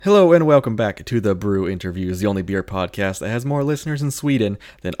Hello and welcome back to the Brew Interviews, the only beer podcast that has more listeners in Sweden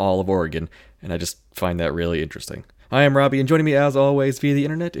than all of Oregon, and I just find that really interesting. I am Robbie, and joining me as always via the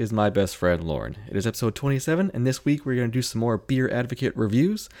internet is my best friend Lauren. It is episode 27, and this week we're going to do some more Beer Advocate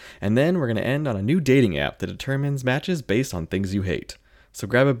reviews, and then we're going to end on a new dating app that determines matches based on things you hate. So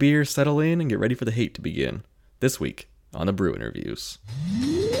grab a beer, settle in, and get ready for the hate to begin. This week on the Brew Interviews.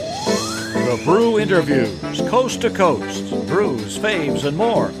 The Brew Interviews, coast to coast, brews, faves, and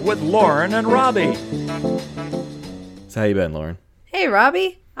more with Lauren and Robbie. So how you been, Lauren? Hey,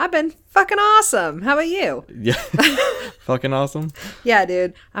 Robbie. I've been fucking awesome. How about you? Yeah, fucking awesome. Yeah,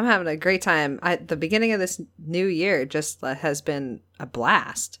 dude. I'm having a great time. The beginning of this new year just has been a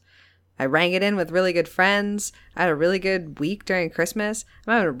blast. I rang it in with really good friends. I had a really good week during Christmas.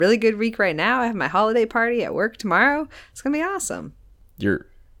 I'm having a really good week right now. I have my holiday party at work tomorrow. It's going to be awesome. You're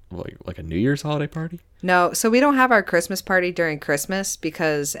like a New Year's holiday party? No, so we don't have our Christmas party during Christmas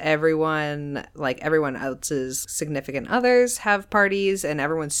because everyone else's significant others have parties and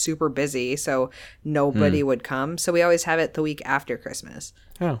everyone's super busy, so nobody would come. So we always have it the week after Christmas.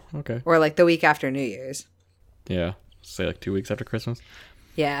 Oh, okay. Or like the week after New Year's. Yeah, say like 2 weeks after Christmas.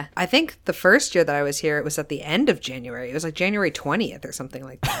 Yeah. I think the first year that I was here, it was at the end of January. It was like January 20th or something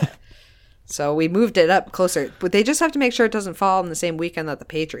like that. So we moved it up closer. But they just have to make sure it doesn't fall on the same weekend that the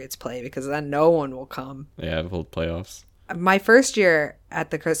Patriots play because then no one will come. Yeah, the whole playoffs. My first year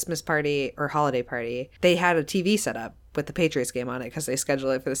at the Christmas party or holiday party, they had a TV set up with the Patriots game on it because they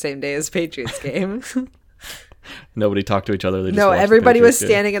scheduled it for the same day as the Patriots game. Nobody talked to each other. They just No, watched the everybody was Patriots game.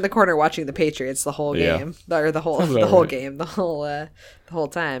 standing in the corner watching the Patriots the whole Yeah. game, or the whole Sounds about right. game, the whole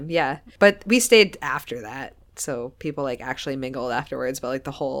time. Yeah, but we stayed after that, so people like actually mingled afterwards. But like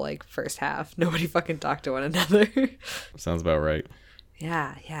the whole like first half, nobody fucking talked to one another. Sounds about right.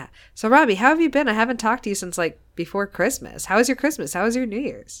 Yeah. So Robbie, how have you been? I haven't talked to you since like before Christmas. How was your Christmas? How was your New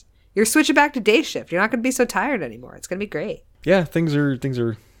Year's? You're switching back to day shift. You're not going to be so tired anymore. It's going to be great. Yeah, things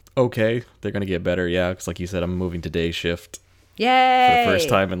are okay. They're gonna get better. Yeah, because like you said, I'm moving to day shift Yay! for the first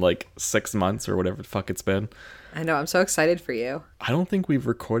time in like 6 months or whatever the fuck it's been. I know. I'm so excited for you. I don't think we've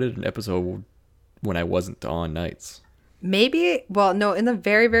recorded an episode when I wasn't on nights. Maybe. Well, no. In the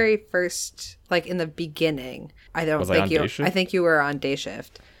very, very first, like in the beginning, I don't Was I think on you. day shift? I think you were on day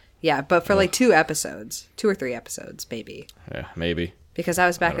shift. Yeah, but for like 2 or 3 episodes, maybe. Yeah, maybe. Because I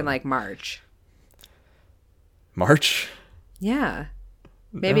was back in like March. March? Yeah.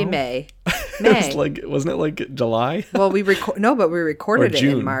 Maybe No. May. It was wasn't it like July? Well, we recorded it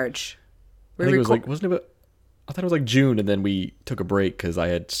June. in March. I think it was like, wasn't it? I thought it was like June, and then we took a break because I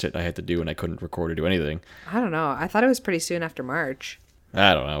had shit I had to do, and I couldn't record or do anything. I don't know. I thought it was pretty soon after March.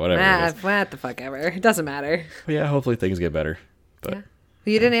 I don't know, whatever it is. What the fuck ever. It doesn't matter. But yeah, hopefully things get better. But Yeah.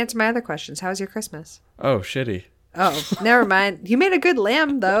 You didn't answer my other questions. How was your Christmas? oh, shitty. Oh, never mind. You made a good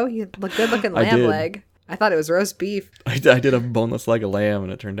lamb, though. You look good looking I lamb did. leg. I thought it was roast beef. I did a boneless leg of lamb,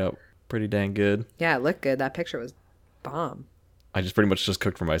 and it turned out pretty dang good. Yeah, it looked good. That picture was bomb. I just pretty much just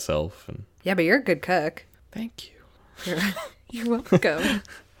cooked for myself, and Yeah, but you're a good cook. thank you. You're welcome.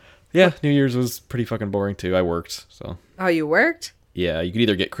 Yeah, New Year's was pretty fucking boring too. I worked, so Oh, you worked? yeah, you could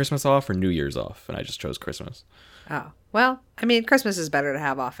either get Christmas off or New Year's off, and I just chose Christmas. Oh, well, I mean, Christmas is better to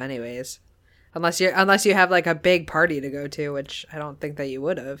have off anyways. Unless you have like a big party to go to, which I don't think that you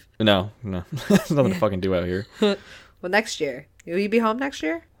would have. No, there's nothing to fucking do out here. Well, next year. Will you be home next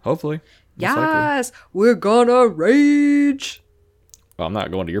year? Hopefully. Most likely. Yes! We're gonna rage! Well, I'm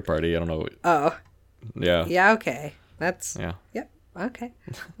not going to your party. I don't know. Oh, Yeah. yeah, okay. That's... Yeah. Yep, okay.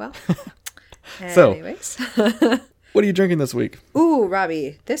 Well, So- anyways. What are you drinking this week? Ooh,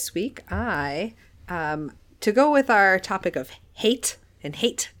 Robbie, this week I, to go with our topic of hate and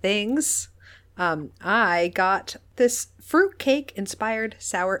hate things, I got this fruitcake inspired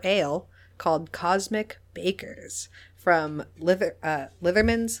sour ale called Cosmic Bakers from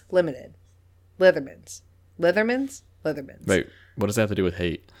Litherman's Limited. Litherman's. Wait, what does that have to do with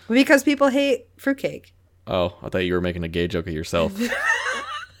hate? Because people hate fruitcake. Oh, I thought you were making a gay joke of yourself. I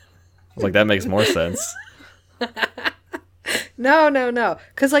was like, that makes more sense. No.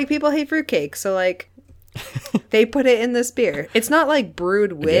 Because, like, people hate fruitcake. So, like, they put it in this beer. It's not, like,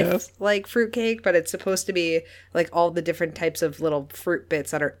 brewed with, guess. like, fruitcake, but it's supposed to be, like, all the different types of little fruit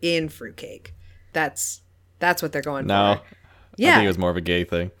bits that are in fruitcake. That's what they're going No. for. Yeah. I think it was more of a gay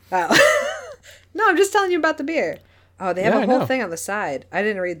thing. Oh. No, I'm just telling you about the beer. Oh, they have Yeah, a I whole know. thing on the side. I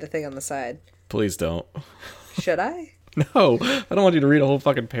didn't read the thing on the side. Please don't. Should I? No, I don't want you to read a whole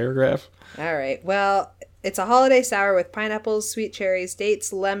fucking paragraph. All right. Well, it's a holiday sour with pineapples, sweet cherries,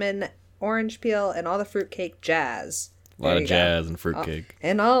 dates, lemon, orange peel, and all the fruitcake jazz. A lot There of you go. jazz and fruitcake.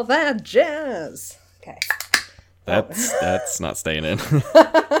 And all that jazz. Okay. That's not staying in.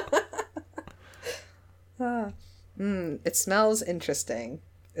 It smells interesting.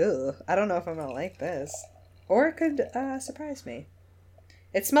 Ugh, I don't know if I'm gonna like this. Or it could surprise me.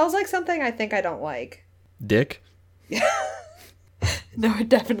 It smells like something I think I don't like. Dick? No, it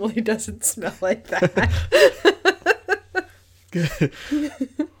definitely doesn't smell like that.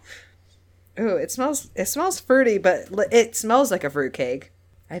 Ooh, it smells fruity, but it smells like a fruitcake.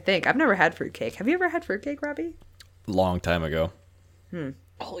 I think. I've never had fruitcake. Have you ever had fruitcake, Robbie? Long time ago.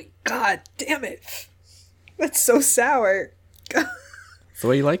 Holy God, damn it. That's so sour. It's the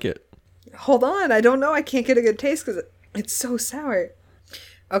way you like it. Hold on, I don't know. I can't get a good taste because it's so sour.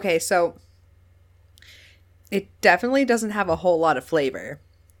 Okay, so it definitely doesn't have a whole lot of flavor.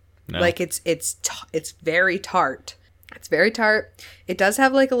 No. Like it's very tart. It's very tart. It does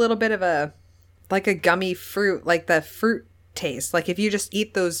have like a little bit of a gummy fruit, like the fruit taste. Like if you just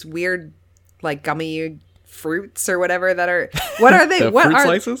eat those weird like gummy fruits or whatever that are what are they? The what fruit are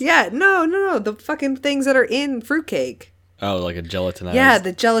slices? Yeah, no, the fucking things that are in fruitcake. Oh, like a gelatinized. Yeah,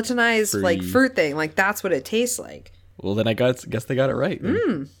 the gelatinized fruity- like fruit thing. Like that's what it tastes like. Well, then guess they got it right.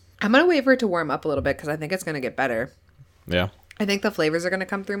 I'm gonna wait for it to warm up a little bit because I think it's gonna get better. Yeah. I think the flavors are gonna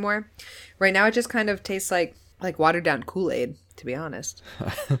come through more. Right now, it just kind of tastes like watered down Kool-Aid, to be honest.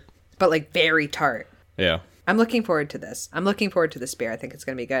 But like very tart. Yeah. I'm looking forward to this. I'm looking forward to this beer. I think it's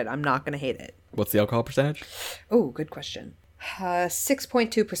gonna be good. I'm not gonna hate it. What's the alcohol percentage? Oh, good question.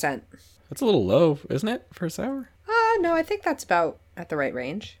 6.2%. That's a little low, isn't it, for a sour? No, I think that's about at the right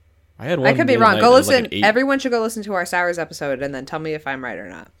range. I had one. I could be the other wrong. night Go that was like listen. an 8. Everyone should go listen to our sours episode and then tell me if I'm right or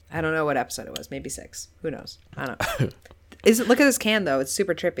not. I don't know what episode it was. Maybe 6. Who knows? I don't know. Look at this can though. It's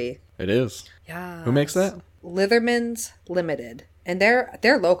super trippy. It is. Yeah. Who makes that? Litherman's Limited, and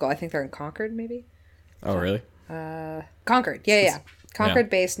they're local. I think they're in Concord, maybe. Oh, really? Concord. Yeah.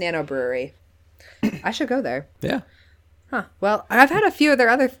 Concord-based nano brewery. I should go there. Yeah. Huh. Well, I've had a few of their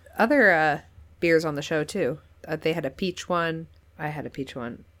other beers on the show too. They had a peach one. I had a peach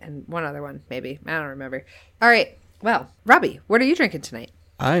one, and one other one maybe. I don't remember. All right. Well, Robbie, what are you drinking tonight?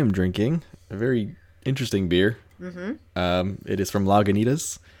 I am drinking a very interesting beer. Mm-hmm. It is from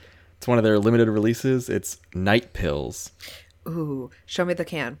Lagunitas. It's one of their limited releases. It's Night Pills. Ooh, show me the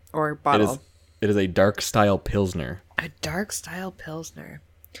can or bottle. It is a dark style Pilsner. A dark style Pilsner.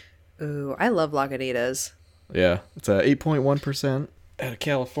 Ooh, I love Lagunitas. Yeah. It's a 8.1% out of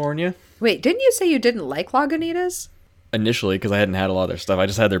California. Wait, didn't you say you didn't like Lagunitas? Initially, because I hadn't had a lot of their stuff. I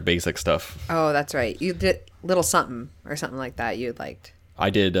just had their basic stuff. Oh, that's right. You did Little Something or something like that you liked.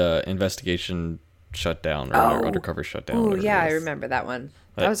 I did Investigation Shutdown or Undercover Shutdown. Oh, whatever yeah, it I was. remember that one.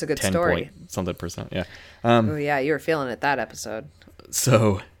 That was a good 10 story. point something percent, yeah. Oh, yeah, you were feeling it that episode.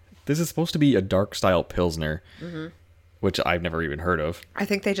 So, this is supposed to be a dark style Pilsner, which I've never even heard of, I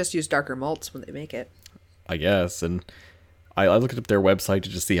think they just use darker malts when they make it. I guess. And I looked up their website to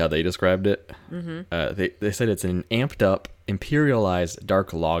just see how they described it. They said it's an amped up, imperialized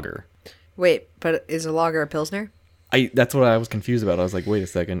dark lager. Wait, but is a lager a Pilsner? That's what I was confused about. I was like, wait a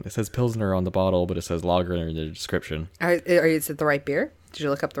second. It says Pilsner on the bottle, but it says lager in the description. Is it the right beer? Did you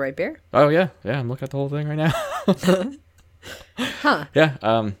look up the right beer? Oh, yeah. Yeah, I'm looking at the whole thing right now. Huh.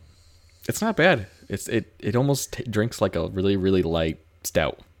 Yeah, it's not bad. It almost drinks like a really, really light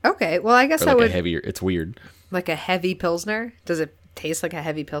stout. Okay, well, I guess Or I like would... a heavier. It's weird. Like a heavy Pilsner? Does it taste like a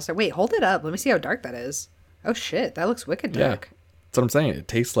heavy Pilsner? Wait, hold it up. Let me see how dark that is. Oh, shit. That looks wicked Yeah. dark. That's what I'm saying. It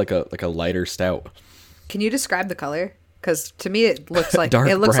tastes like a lighter stout. Can you describe the color? Because to me, it looks like... Dark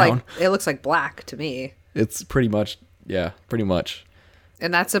brown. It looks like black to me. It's pretty much, yeah, pretty much.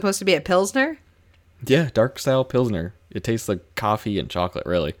 And that's supposed to be a Pilsner? Yeah, dark style Pilsner. It tastes like coffee and chocolate,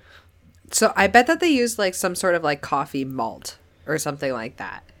 really. So I bet that they used like some sort of like coffee malt or something like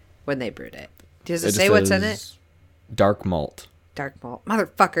that when they brewed it. Does it just say what's in it? says Dark malt. Dark malt.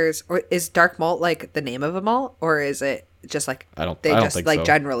 Motherfuckers. Or is dark malt like the name of a malt? Or is it just like I don't just think like so.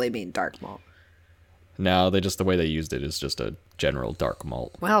 generally mean dark malt? No, the way they used it is just a general dark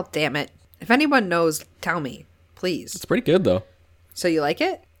malt. Well, damn it. If anyone knows, tell me. Please. It's pretty good, though. So you like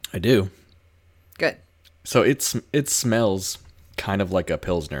it? I do. Good. So it smells kind of like a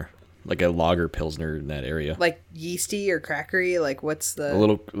Pilsner. Like a lager Pilsner in that area. Like yeasty or crackery? Like what's the... A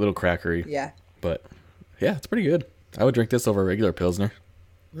little crackery. Yeah. But, yeah, it's pretty good. I would drink this over a regular Pilsner.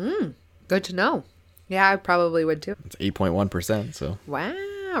 Good to know. Yeah, I probably would too. It's 8.1%, so... Wow.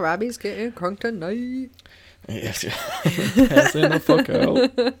 Robbie's getting crunk tonight. Yes, passing the fuck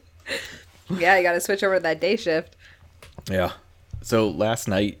out. Yeah, you got to switch over to that day shift. Yeah. So last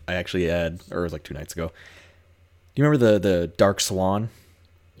night I actually had, or it was like 2 nights ago. Do you remember the Dark Swan?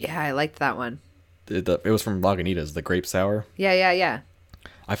 Yeah, I liked that one. It was from Lagunitas, the grape sour. Yeah.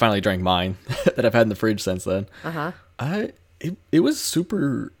 I finally drank mine that I've had in the fridge since then. It was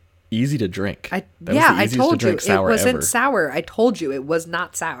super easy to drink. I easiest told to you drink sour it wasn't ever. sour. I told you it was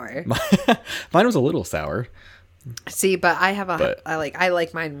not sour. Mine was a little sour. See, but I have But- I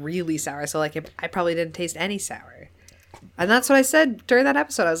like mine really sour. So like I probably didn't taste any sour. And that's what I said during that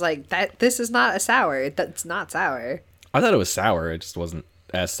episode. I was like, this is not a sour. That's not sour. I thought it was sour. It just wasn't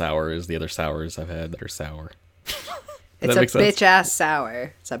as sour as the other sours I've had that are sour. It's a bitch ass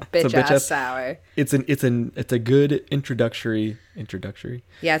sour. It's a bitch ass sour. It's a good introductory.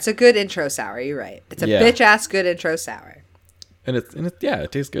 Yeah, it's a good intro sour. You're right. It's a Yeah. bitch ass good intro sour. And it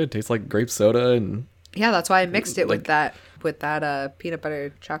tastes good. It tastes like grape soda and Yeah, that's why I mixed it with Like- that peanut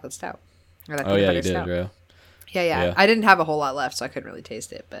butter chocolate stout. Or that oh peanut yeah, butter you did, stout. yeah. Yeah. Yeah. I didn't have a whole lot left, so I couldn't really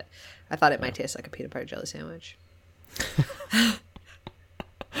taste it, but I thought it might taste like a peanut butter jelly sandwich.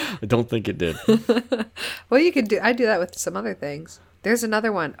 I don't think it did. Well, I do that with some other things. There's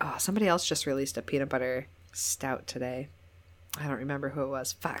another one. Oh, somebody else just released a peanut butter stout today. I don't remember who it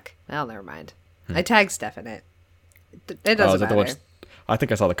was. Fuck. Well, never mind. I tagged Steph in it. It doesn't is that matter. I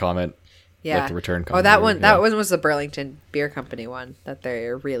think I saw the comment. Yeah. Like the return Oh, comment. that one. Yeah. That one was the Burlington Beer Company one that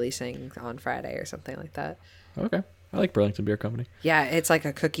they're releasing on Friday or something like that. Okay. I like Burlington Beer Company. Yeah, it's like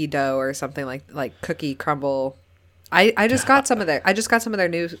a cookie dough or something like cookie crumble. I just got some of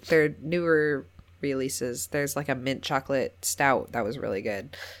their newer releases. There's like a mint chocolate stout that was really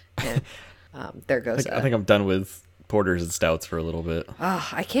good. And there goes. I think I'm done with porters and stouts for a little bit.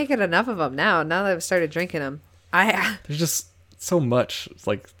 I can't get enough of them now. Now that I've started drinking them, There's just so much. It's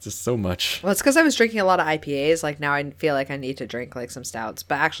like just so much. well, it's because I was drinking a lot of IPAs. Like now, I feel like I need to drink like some stouts.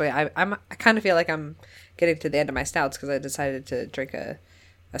 But actually, I kind of feel like I'm getting to the end of my stouts because I decided to drink a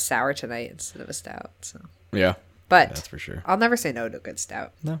sour tonight instead of a stout. So, Yeah. but That's for sure. I'll never say no to a good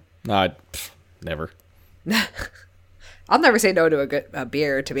stout. No, never. I'll never say no to a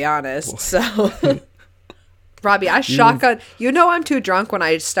beer, to be honest. So, Robbie, I shotgun. You know I'm too drunk when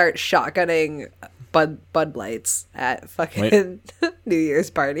I start shotgunning Bud Lights at fucking New Year's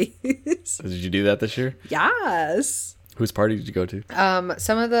parties. Did you do that this year? Yes. Whose party did you go to?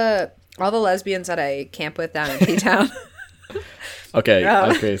 All the lesbians that I camp with down in P-Town. Okay,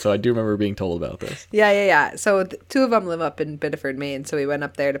 Yeah. okay. So I do remember being told about this. Yeah. So two of them live up in Biddeford, Maine. So we went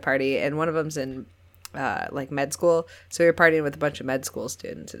up there to party, and one of them's in like med school. So we were partying with a bunch of med school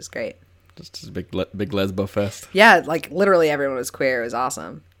students. It was great. Just a big lesbo fest. Yeah, like literally everyone was queer. It was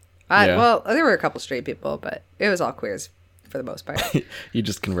awesome. Yeah. Well, there were a couple straight people, but it was all queers for the most part. You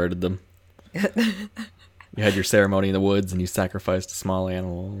just converted them. You had your ceremony in the woods and you sacrificed a small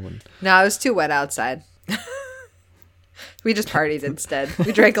animal. And... No, it was too wet outside. We just partied instead.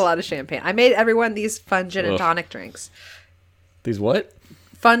 We drank a lot of champagne. I made everyone these fun gin and Ugh. tonic drinks. These what?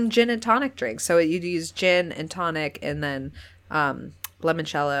 Fun gin and tonic drinks. So you'd use gin and tonic and then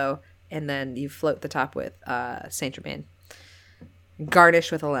limoncello, and then you float the top with Saint Germain.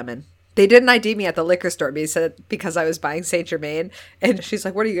 Garnish with a lemon. They didn't ID me at the liquor store because I was buying Saint Germain, and she's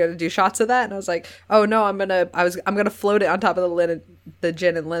like, "What are you gonna do? Shots of that?" And I was like, "Oh no, I'm gonna float it on top of the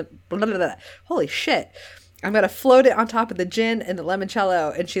gin and blah, blah, blah. Holy shit! I'm gonna float it on top of the gin and the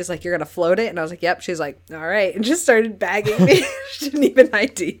limoncello." And she's like, "You're gonna float it?" And I was like, "Yep." She's like, "All right," and just started bagging me. She didn't even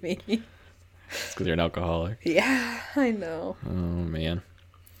ID me. It's because you're an alcoholic. Yeah, I know. Oh, man.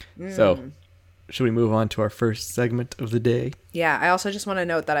 So, should we move on to our first segment of the day? Yeah, I also just want to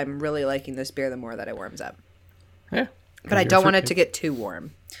note that I'm really liking this beer the more that it warms up. Yeah. But I don't want it to get too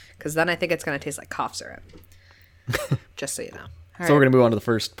warm, because then I think it's going to taste like cough syrup. Just so you know. All So we're right. going to move on to the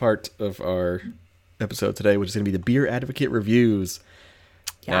first part of our episode today, which is going to be the Beer Advocate reviews.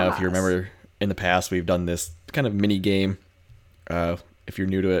 Now, if you Yes. remember, in the past, we've done this kind of mini game. If you're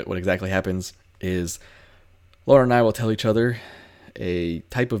new to it, what exactly happens is Laura and I will tell each other a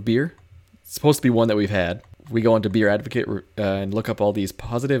type of beer. It's supposed to be one that we've had. We go into Beer Advocate and look up all these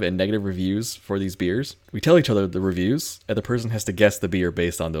positive and negative reviews for these beers. We tell each other the reviews, and the person has to guess the beer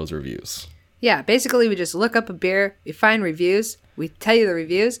based on those reviews. Yeah, basically we just look up a beer, we find reviews, we tell you the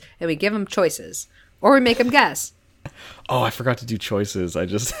reviews, and we give them choices. Or we make them guess. Oh, I forgot to do choices.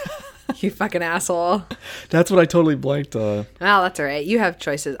 You fucking asshole. That's what I totally blanked on. Well, that's all right. You have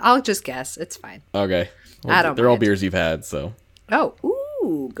choices. I'll just guess. It's fine. Okay. I don't They're all mind. beers you've had, so. Oh,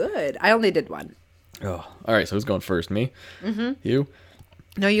 ooh, good. I only did one. Oh, all right. So who's going first? Me? Mm-hmm. You?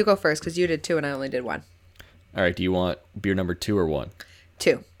 No, you go first, because you did two and I only did one. All right. Do you want beer number 2 or 1?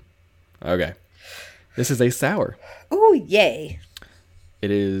 2. Okay. This is a sour. Ooh, yay. It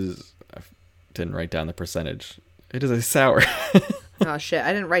is. I didn't write down the percentage. It is a sour. Oh, shit.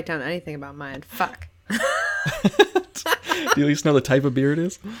 I didn't write down anything about mine. Fuck. Do you at least know the type of beer it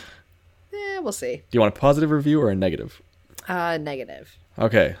is? Do We'll see. you want a positive review or a negative? Negative.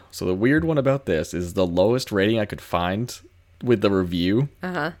 Okay, so the weird one about this is the lowest rating I could find with the review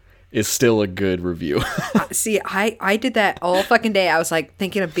is still a good review. See, I did that all fucking day. I was like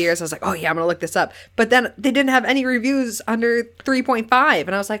thinking of beers. I was like, oh yeah, I'm gonna look this up. But then they didn't have any reviews under 3.5,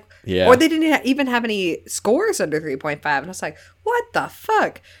 and I was like, Yeah. Or they didn't even have any scores under 3.5, and I was like, what the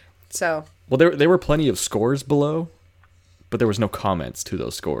fuck? So, Well, there were plenty of scores below, but there was no comments to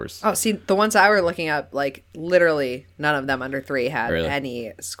those scores. oh, see, the ones I were looking up, like literally none of them under 3 had Really?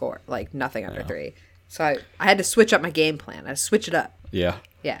 any score, like nothing under 3. So I had to switch up my game plan. I had to switch it up. Yeah.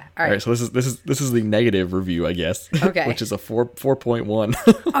 Yeah. All right. So this is the negative review, I guess. Okay. Which is a 4.1.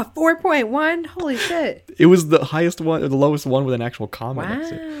 A 4.1. Holy shit! It was the highest one, or the lowest one with an actual comment next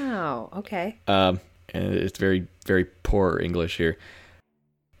to it. Wow. Okay. And it's very, very poor English here.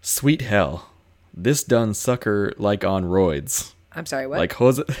 Sweet hell, this done sucker like on roids. I'm sorry. What? Like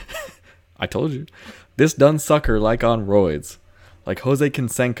Jose, I told you, this done sucker like on roids. Like Jose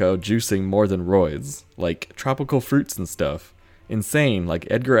Canseco juicing more than roids. Like tropical fruits and stuff. Insane, like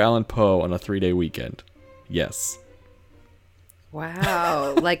Edgar Allan Poe on a 3-day weekend. Yes.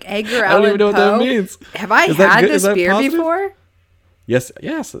 Wow, like Edgar I don't Allan even know what Poe? that means. Have I Is that had good? Is this that beer positive? before? Yes,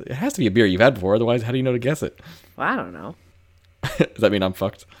 it has to be a beer you've had before. Otherwise, how do you know to guess it? Well, I don't know. Does that mean I'm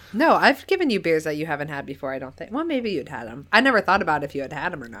fucked? No, I've given you beers that you haven't had before. I don't think. Well, maybe you'd had them. I never thought about if you had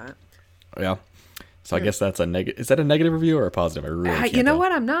had them or not. Yeah. So I guess that's a negative. Is that a negative review or a positive? I really can't You know tell.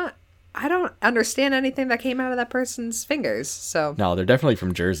 what? I'm not. I don't understand anything that came out of that person's fingers. So No, they're definitely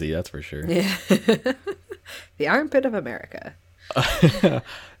from Jersey. That's for sure. the armpit of America.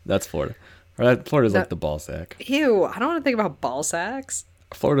 That's Florida. Florida's like the ball sack. Ew! I don't want to think about ball sacks.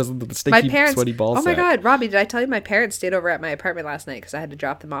 Florida's the My stinky, parents. sweaty ball Oh sack. my god, Robbie! Did I tell you my parents stayed over at my apartment last night because I had to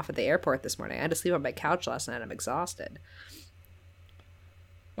drop them off at the airport this morning? I had to sleep on my couch last night. I'm exhausted.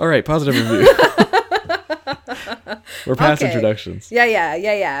 All right, positive review. We're past Okay. introductions.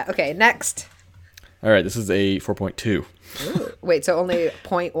 Yeah. Okay, next. All right, this is a 4.2. Wait, so only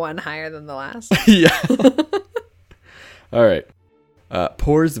 0.1 higher than the last? Yeah. All right.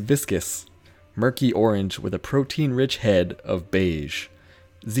 Pores viscous, murky orange with a protein-rich head of beige.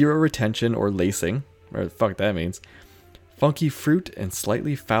 Zero retention or lacing, whatever the fuck that means. Funky fruit and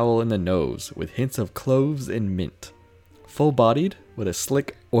slightly foul in the nose, with hints of cloves and mint. Full-bodied, with a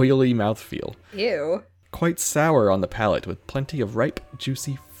slick, oily mouthfeel. Ew. Quite sour on the palate, with plenty of ripe,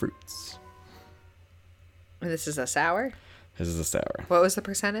 juicy fruits. This is a sour? This is a sour. What was the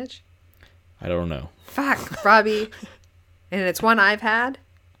percentage? I don't know. Fuck, Robbie. And it's one I've had?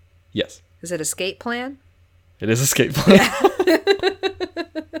 Yes, Is it Escape Plan? it is Escape Plan.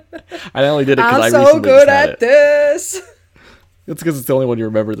 I only did it because I'm I so recently good just had at it. this. It's because it's the only one you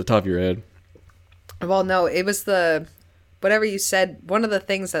remember at the top of your head. Well, no, it was the whatever you said. One of the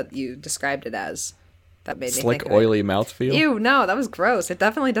things that you described it as that made me Slick, think of it. oily mouthfeel. Ew, no, that was gross. It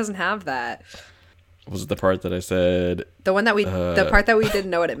definitely doesn't have that. Was it the part that I said? The one that the part that we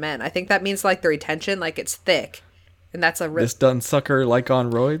didn't know what it meant. I think that means like the retention, like it's thick, and that's a This done sucker like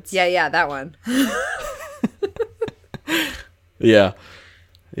on roids? yeah, that one. Yeah.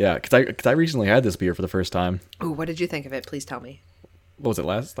 Yeah, because I recently had this beer for the first time. Ooh, what did you think of it? Please tell me. What was it,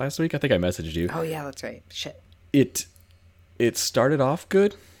 last week? I think I messaged you. Oh yeah, that's right. Shit. It started off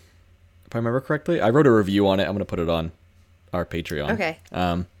good, if I remember correctly. I wrote a review on it. I'm going to put it on our Patreon. Okay.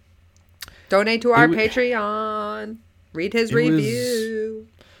 Um, Donate to our wa- Patreon. Read his It was- review.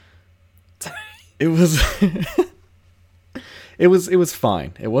 it was it was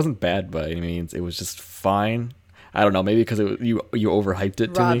fine. It wasn't bad by any means. It was just fine. I don't know, maybe because you overhyped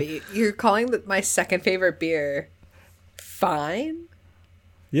it to me. Robbie, you're calling my second favorite beer fine?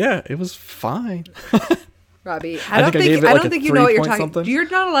 Yeah, it was fine. Robbie, I think I gave it I like don't a think you know what you're 3 point talking. something. You're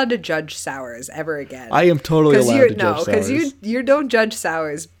not allowed to judge sours ever again. I am totally allowed to judge because sours. you don't judge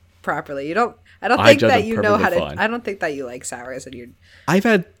sours properly. You don't. I don't I think judge that them you know how to. perfectly fine. I don't think that you like sours, and you're. I've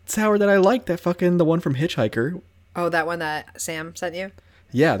had sour that I liked. The one from Hitchhiker. Oh, that one that Sam sent you.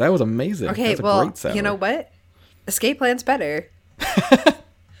 Yeah, that was amazing. Okay, That's a well, great sour. you know what? Escape Plan's better.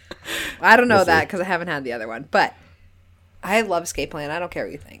 I don't know We'll that see. because I haven't had the other one, but I love Escape Plan. I don't care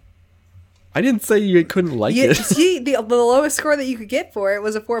what you think. I didn't say you couldn't like You, it. see, the lowest score that you could get for it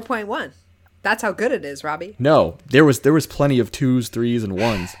was a 4.1. That's how good it is, Robbie. No, there was plenty of 2s, 3s, and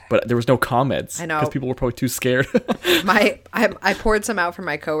 1s, but there was no comments. I know. Because people were probably too scared. I poured some out for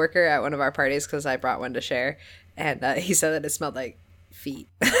my coworker at one of our parties because I brought one to share, and he said that it smelled like feet.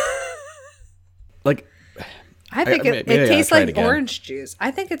 Like, I think maybe it I gotta tastes try it like again. orange juice.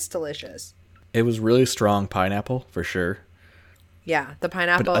 I think it's delicious. it was really strong pineapple, for sure. Yeah, the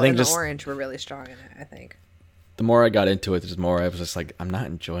pineapple I think and just- the orange were really strong in it, I think. The more I got into it, the more I was just like, I'm not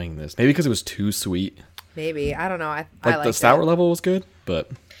enjoying this. Maybe because it was too sweet. Maybe. I don't know. I Like liked the sour it. level was good, but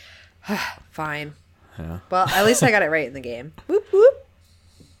Fine. yeah. Well, at least I got it right in the game. Whoop, whoop.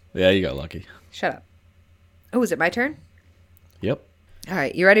 Yeah, you got lucky. Shut up. Oh, is it my turn? Yep. All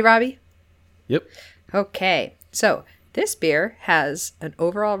right. You ready, Robbie? Yep. Okay. So this beer has an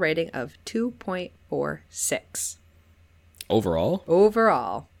overall rating of 2.46. Overall?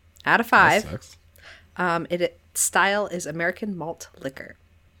 Overall. Out of That 5. sucks. Its style is American malt liquor.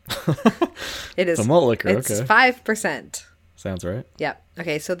 It is It's a malt liquor, It's okay. 5%. Sounds right. Yep.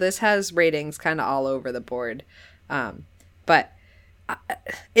 Okay, so this has ratings kind of all over the board. But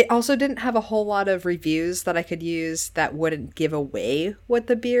it also didn't have a whole lot of reviews that I could use that wouldn't give away what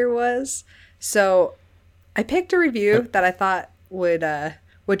the beer was. So I picked a review that I thought would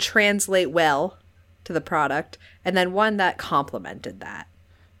translate well to the product, and then one that complemented that.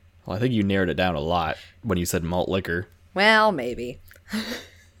 Well, I think you narrowed it down a lot when you said malt liquor. Well, maybe.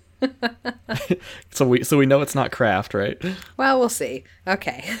 So we know it's not craft, right? Well, we'll see.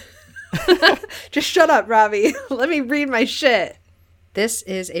 Okay. Just shut up, Robbie. Let me read my shit. This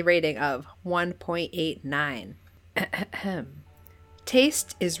is a rating of 1.89.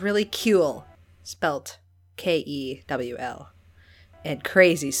 Taste is really cool, spelt Kewl, and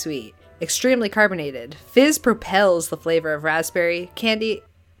crazy sweet. Extremely carbonated. Fizz propels the flavor of raspberry candy.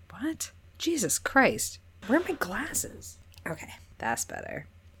 What? Jesus Christ. Where are my glasses? Okay, that's better.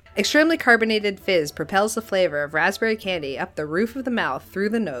 Extremely carbonated fizz propels the flavor of raspberry candy up the roof of the mouth through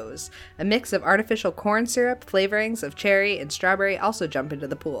the nose. A mix of artificial corn syrup, flavorings of cherry and strawberry also jump into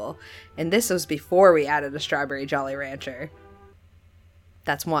the pool. And this was before we added a strawberry Jolly Rancher.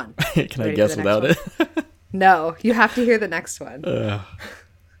 That's one. Can I Ready for guess the without next it? one? No, you have to hear the next one. Ugh.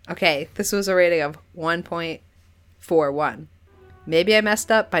 Okay, this was a rating of 1.41. Maybe I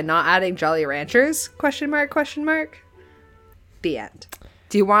messed up by not adding Jolly Ranchers? Question mark, question mark. The end.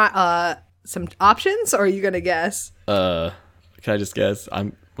 Do you want some options, or are you gonna guess? Can I just guess?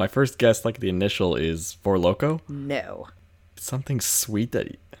 My first guess, like the initial, is Four Loko. No. Something sweet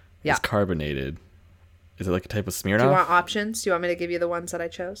that Yeah. is carbonated. Is it like a type of Do you Smirnoff? want options? Do you want me to give you the ones that I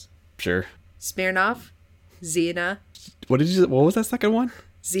chose? Sure. Smirnoff, Xena, What was that second one?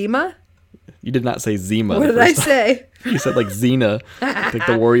 Zima? You did not say Zima. What the did I first time. say? You said like Xena, like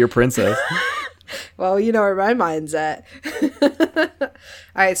the warrior princess. Well, you know where my mind's at. All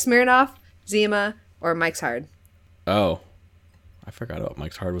right, Smirnoff, Zima, or Mike's Hard. Oh, I forgot about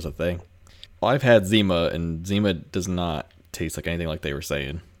Mike's Hard was a thing. Well, I've had Zima, and Zima does not taste like anything like they were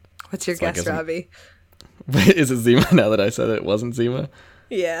saying. What's your So I guess, guess Robbie? Is it Zima now that I said it wasn't Zima?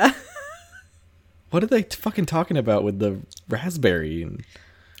 Yeah. What are they fucking talking about with the raspberry? And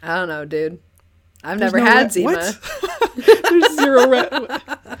I don't know, dude. I've There's never no had Zima. What? There's zero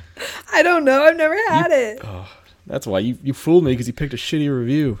I don't know. I've never had it. That's why you fooled me because you picked a shitty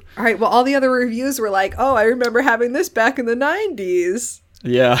review. All right. Well, all the other reviews were like, "Oh, I remember having this back in the '90s."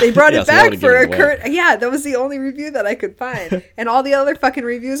 Yeah, They brought Yeah, it so that back would've for a given it away. current. Yeah, that was the only review that I could find, and all the other fucking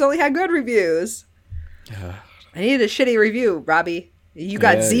reviews only had good reviews. I needed a shitty review, Robbie. You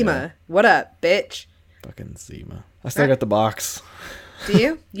got Yeah, Zima. yeah. What up, bitch? Fucking Zima. I still got the box. Do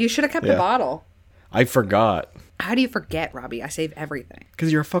you? You should have kept the Yeah. bottle. I forgot How do you forget, Robbie? I save everything.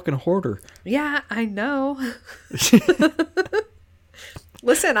 because you're a fucking hoarder. Yeah, I know.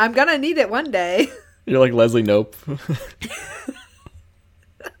 Listen, I'm gonna need it one day. You're like Leslie Nope.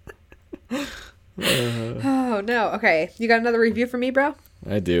 Oh no. Okay, you got another review for me, bro?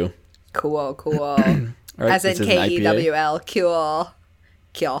 I do. Cool, cool. All right, As in this is an IPA. Kewl. Cool.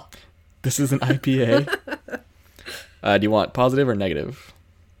 Kill. This is an IPA. Do you want positive or negative?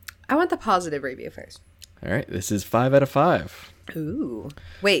 I want the positive review first. All right, this is 5 out of 5. Ooh.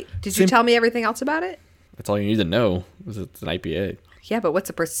 Wait, did you tell me everything else about it? That's all you need to know. Is it's an IPA. Yeah, but what's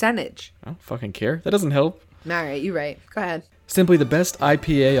the percentage? I don't fucking care. That doesn't help. All right, you're right. Go ahead. Simply the best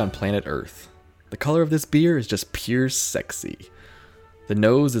IPA on planet Earth. The color of this beer is just pure sexy. The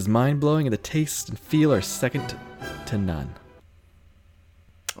nose is mind-blowing and the taste and feel are second to none.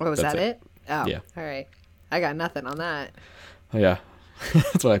 What was That's that? it. It? Oh, Yeah. All right. I got nothing on that. Oh yeah,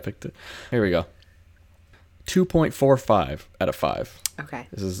 that's why I picked it. Here we go. 2.45 out of 5. Okay,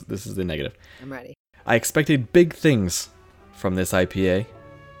 This is the negative. I'm ready. I expected big things from this IPA.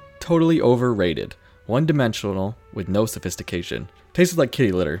 Totally overrated. One-dimensional with no sophistication. Tasted like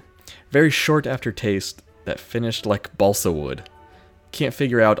kitty litter. Very short aftertaste that finished like balsa wood. Can't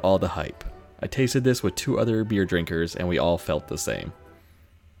figure out all the hype. I tasted this with 2 other beer drinkers and we all felt the same.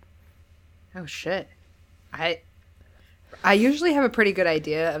 Oh shit. I usually have a pretty good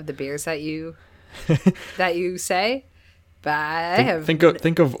idea of the beers that you say, but I have Think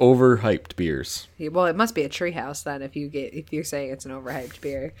of overhyped beers. well, it must be a treehouse then if you're saying it's an overhyped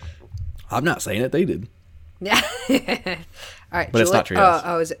beer. I'm not saying it, they did. Yeah. All right. But it's not Treehouse.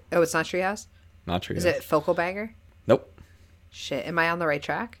 Oh, is it? Oh, it's not Treehouse? Not Treehouse. Is it Focal Banger? Nope. Shit. Am I on the right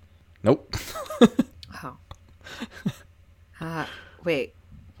track? Nope. Oh. Wait.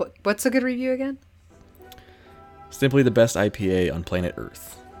 What's a good review again? Simply the best IPA on planet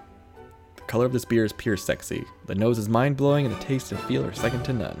Earth. The color of this beer is pure sexy. The nose is mind-blowing, and the taste and feel are second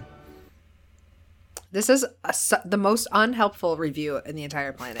to none. This is the most unhelpful review in the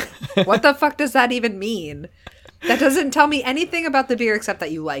entire planet. What the fuck does that even mean? That doesn't tell me anything about the beer except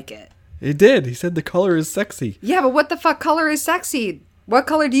that you like it. It did. He said the color is sexy. Yeah, but what the fuck color is sexy? What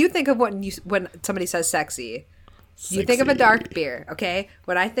color do you think of when somebody says sexy? You think of a dark beer, okay?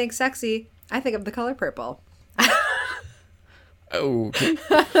 When I think sexy, I think of the color purple. Oh. Okay.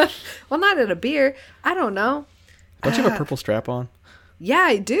 Well, not in a beer. I don't know. Don't you have a purple strap on? Yeah,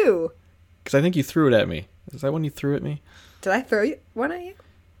 I do. Because I think you threw it at me. Is that when you threw at me? Did I throw one at you?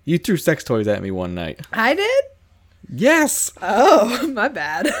 You threw sex toys at me one night. I did? Yes! Oh, my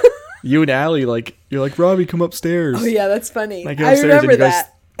bad. You and Allie, you're like, Robbie, come upstairs. Oh, yeah, that's funny. I get I upstairs remember and you guys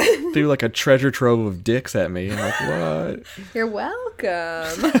that. threw like a treasure trove of dicks at me. I'm like, what? You're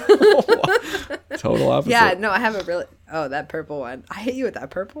welcome. Total opposite. Yeah, no, I haven't really. Oh, that purple one. I hit you with that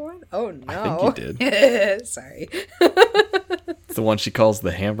purple one? Oh, no. I think you did. Sorry. It's the one she calls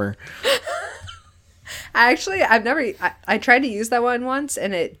the hammer. Actually, I've never. I tried to use that one once,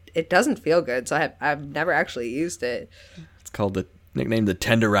 and it doesn't feel good, so I've never actually used it. It's called nicknamed the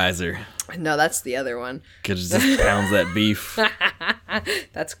tenderizer. No, that's the other one. Because it just pounds that beef.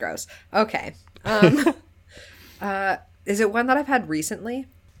 That's gross. Okay. Is it one that I've had recently?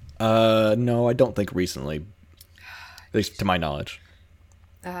 No, I don't think recently. At least to my knowledge.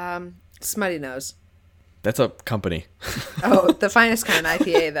 Smutty Nose. That's a company. Oh, the finest kind of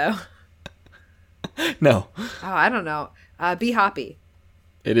IPA, though. No. Oh, I don't know. Be Hoppy.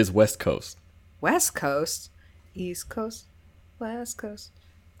 It is West Coast. West Coast? East Coast? West Coast?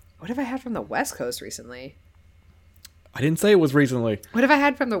 What have I had from the West Coast recently? I didn't say it was recently. What have I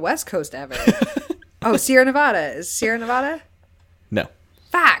had from the West Coast ever? Oh, Sierra Nevada. Is Sierra Nevada? No.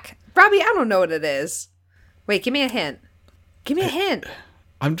 Fuck. Robbie, I don't know what it is. Wait, give me a hint. Give me a hint.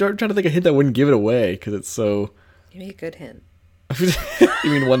 I'm trying to think of a hint that wouldn't give it away because it's so... Give me a good hint.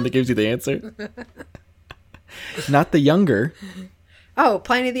 You mean one that gives you the answer? Not the younger. Oh,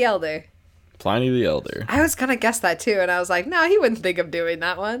 Pliny the Elder. Pliny the Elder. I was gonna guess that too, and I was like, no, he wouldn't think of doing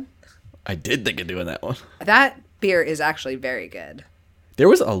that one. I did think of doing that one. That beer is actually very good. There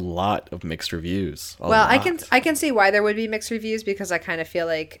was a lot of mixed reviews. Well, I can see why there would be mixed reviews because I kind of feel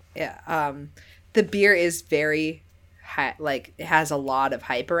like the beer is very it has a lot of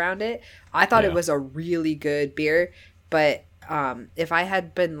hype around it. I thought it was a really good beer, but if I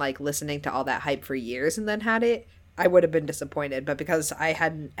had been listening to all that hype for years and then had it, I would have been disappointed. But because I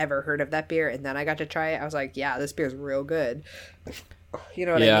hadn't ever heard of that beer and then I got to try it, I was like, yeah, this beer's real good. You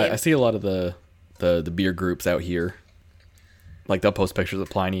know what I mean? Yeah, I see a lot of the beer groups out here. They'll post pictures of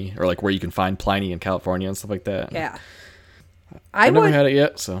Pliny or where you can find Pliny in California and stuff like that. Yeah. I've never had it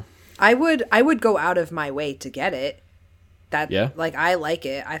yet, so. I would go out of my way to get it. Yeah? I like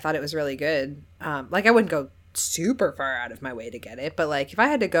it. I thought it was really good. I wouldn't go super far out of my way to get it, but if I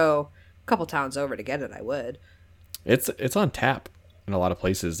had to go a couple towns over to get it, I would. It's on tap in a lot of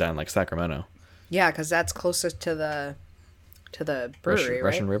places down Sacramento. Yeah, because that's closest to the brewery, right?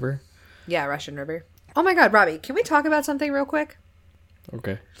 Russian River? Yeah, Russian River. Oh my God, Robbie, can we talk about something real quick?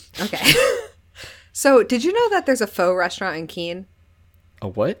 Okay. So, did you know that there's a pho restaurant in Keene? A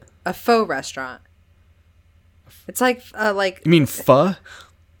what? A faux restaurant. It's You mean pho?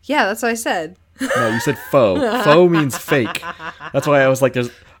 Yeah, that's what I said. No, you said faux. Faux means fake. That's why I was like, there's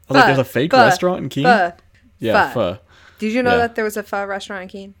a fake restaurant in Keene? Yeah, pho. Did you know that there was a pho restaurant in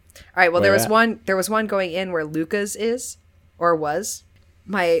Keene? All right, well, Where there was one going in where Luca's is, or was.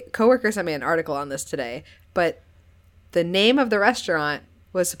 My coworker sent me an article on this today, but the name of the restaurant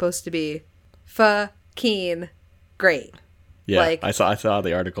was supposed to be Pho Keene Great. Yeah, I saw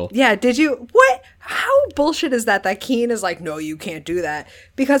the article. Yeah, did you? What? How bullshit is that Keene is no, you can't do that.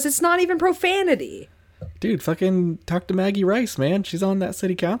 Because it's not even profanity. Dude, fucking talk to Maggie Rice, man. She's on that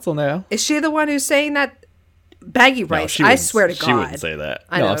city council now. Is she the one who's saying that? Maggie Rice, I swear to God. She wouldn't say that.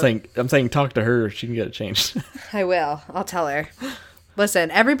 I'm saying talk to her. She can get it changed. I will. I'll tell her.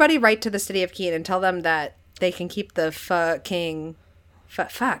 Listen, everybody write to the city of Keene and tell them that they can keep the fucking...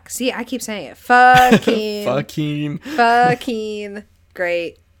 Fuck. See, I keep saying it. Fucking. Fucking.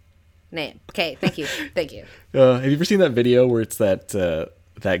 Great name. Okay, thank you. Thank you. Have you ever seen that video where it's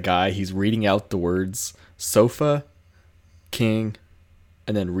that guy, he's reading out the words sofa, king,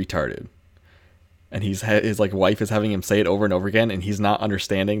 and then retarded. And his wife is having him say it over and over again, and he's not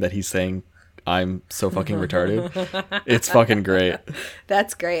understanding that he's saying I'm so fucking retarded. It's fucking great.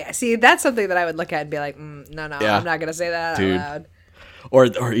 That's great. See, that's something that I would look at and be like, no, Yeah. I'm not going to say that Dude. out loud. Or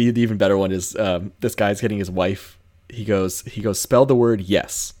the even better one is this guy's hitting his wife. He goes, spell the word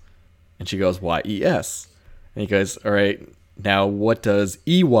yes. And she goes, Y-E-S. And he goes, all right, now what does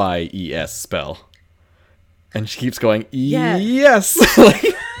E-Y-E-S spell? And she keeps going, Yeah. yes.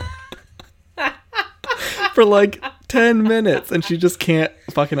 For like 10 minutes. And she just can't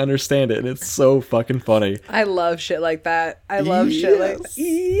fucking understand it. And it's so fucking funny. I love shit like that. I love shit like that.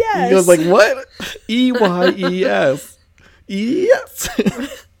 Yes. He goes like, what? E-Y-E-S. Yes.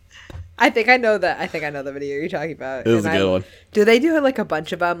 I think I know that. I think I know the video you're talking about. It was And a good one. Do they do like a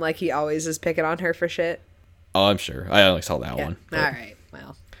bunch of them? Like he always is picking on her for shit? Oh, I'm sure. I only saw that Yeah. one. All but right.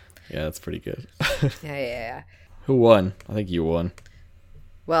 Well, Yeah, that's pretty good. yeah. Who won? I think you won.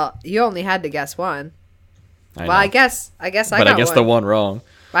 Well, you only had to guess one. I Well, know. I guess I But got I guess one. the one wrong.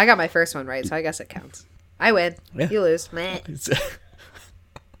 I got my first one right, so I guess it counts. I win. Yeah. You lose. Meh. It's-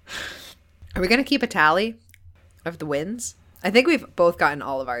 Are we gonna keep a tally of the wins? I think we've both gotten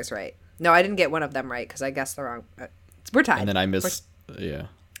all of ours right. No, I didn't get one of them right because I guessed the wrong. We're tied. and then I missed. Yeah.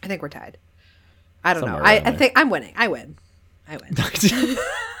 I think we're tied. I don't know. Somewhere I around there. think I'm winning. I win.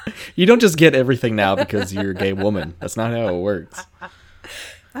 You don't just get everything now because you're a gay woman. That's not how it works.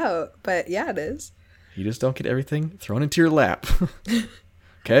 Oh, but yeah, it is. You just don't get everything thrown into your lap.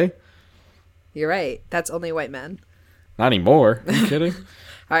 Okay? You're right. That's only white men. Not anymore. Are you kidding?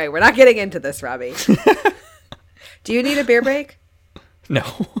 All right, we're not getting into this, Robbie. Do you need a beer break? No.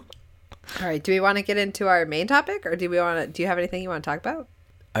 All right. Do we want to get into our main topic, or do you have anything you want to talk about?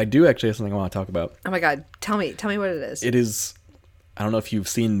 I do actually have something I want to talk about. Oh my God, tell me what it is. It is, I don't know if you've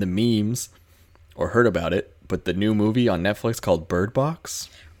seen the memes or heard about it, but the new movie on Netflix called Bird Box.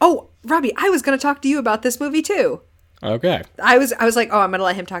 Oh, Robbie, I was going to talk to you about this movie too. Okay. I was like, oh, I'm going to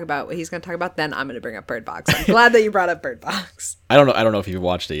let him talk about what he's going to talk about. Then I'm going to bring up Bird Box. I'm glad that you brought up Bird Box. I don't know if you've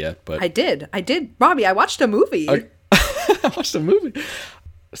watched it yet, but I did. Robbie, I watched a movie. I watched a movie.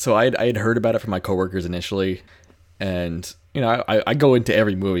 So I had heard about it from my coworkers initially, and you know I go into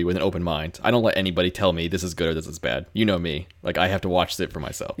every movie with an open mind. I don't let anybody tell me this is good or this is bad. You know me, like I have to watch it for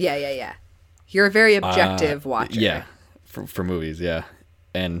myself. Yeah. You're a very objective watcher. Yeah, for movies, yeah.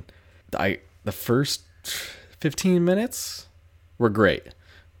 And the first 15 minutes were great.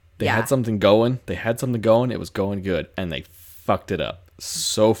 They Yeah. had something going. It was going good, and they fucked it up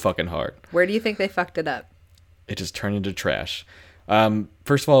so fucking hard. Where do you think they fucked it up? It just turned into trash.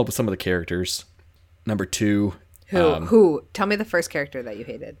 First of all, with some of the characters. Number two, Who? Tell me the first character that you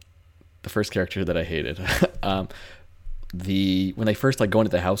hated. the first character that I hated. When they first like go into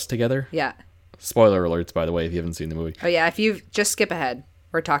the house together. Yeah. Spoiler alerts, by the way, if you haven't seen the movie. Oh yeah. If you just skip ahead,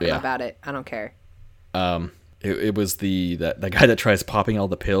 we're talking Yeah. about it. I don't care. It was the guy that tries popping all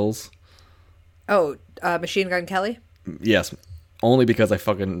the pills. Oh, Machine Gun Kelly. Yes, only because I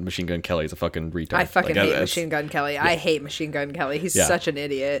fucking Machine Gun Kelly's a fucking retard. I fucking Like, hate that's- Machine Gun Kelly. I hate Machine Gun Kelly. He's Yeah. such an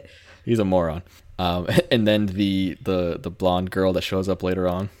idiot. He's a moron. And then the blonde girl that shows up later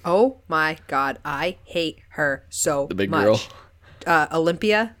on, Oh my God, I hate her so much. the big girl.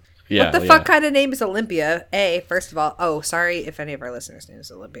 Olympia. Yeah, What the fuck kind of name is Olympia? First of all, oh, sorry if any of our listeners' name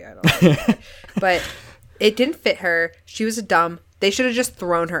is Olympia. I don't know. But it didn't fit her. She was a dumb. They should have just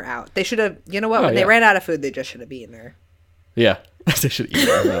thrown her out. They should have, you know what? Oh, When they yeah. ran out of food, they just should have eaten her. Yeah, they should eat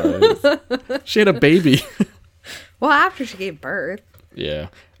her. She had a baby. Well, after she gave birth. Yeah,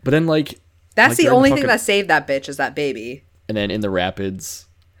 but then like That's like, the they're in only thing fucking- that saved that bitch is that baby. And then in the rapids,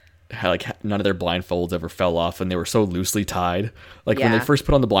 none of their blindfolds ever fell off, and they were so loosely tied. Like when they Yeah. first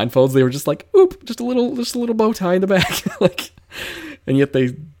put on the blindfolds, they were just like, "Oop, just a little bow tie in the back," like, and yet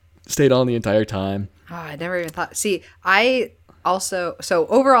they stayed on the entire time. Oh, I never even thought. See, I also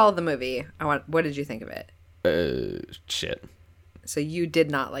overall of the movie, what did you think of it? Shit, So you did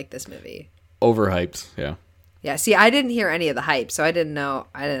not like this movie. overhyped. Yeah, Yeah, see, I didn't hear any of the hype, so I didn't know.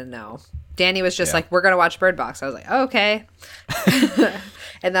 Danny was just like, we're going to watch Bird Box. I was like, oh, okay.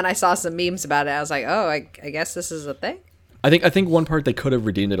 And then I saw some memes about it. I was like, oh, I guess this is a thing. I think one part they could have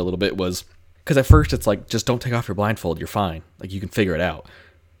redeemed it a little bit was because at first it's like, just don't take off your blindfold, you're fine, like you can figure it out.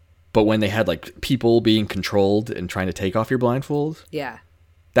 But when they had like people being controlled and trying to take off your blindfold, Yeah.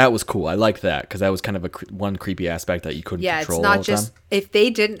 that was cool. I liked that because that was kind of one creepy aspect that you couldn't Yeah, it's control all not the just, time. if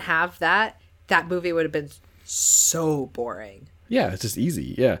they didn't have that movie would have been so boring. Yeah, it's just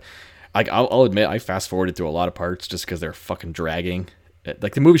easy. Yeah, like I'll admit I fast forwarded through a lot of parts just because they're fucking dragging.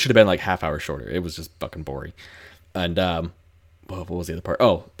 Like the movie should have been like half hour shorter. It was just fucking boring. And what was the other part?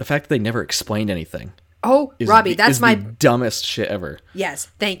 Oh, the fact that they never explained anything. Oh, Is Robbie, the- that's is my the dumbest shit ever. yes.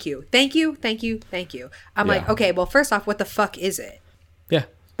 Thank you. I'm Yeah. like, okay, well, first off, what the fuck is it? Yeah,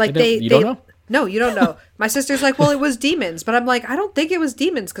 Like You don't know? No, you don't know. My sister's like, well, it was demons, but I'm like, I don't think it was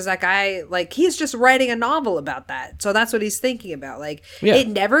demons because that guy, like, he's just writing a novel about that, so that's what he's thinking about. Like, Yeah. it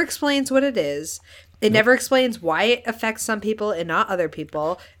never explains what it is. It never explains why it affects some people and not other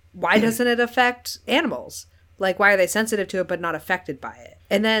people. Why doesn't it affect animals? Like, why are they sensitive to it but not affected by it?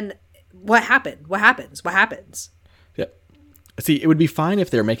 And then what happened? What happens? What happens? Yeah. See, it would be fine if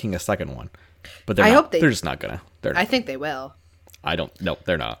they're making a second one, but they're I not. hope They're just not gonna. I think they will. I don't. No,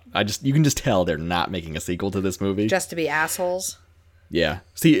 they're not. You can just tell they're not making a sequel to this movie. Just to be assholes? Yeah.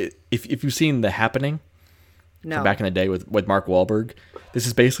 See, if you've seen The Happening No. from back in the day with Mark Wahlberg, this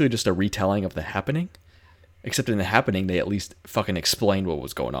is basically just a retelling of The Happening, except in The Happening they at least fucking explained what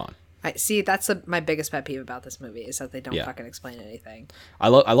was going on. I see. That's my biggest pet peeve about this movie is that they don't Yeah. fucking explain anything. I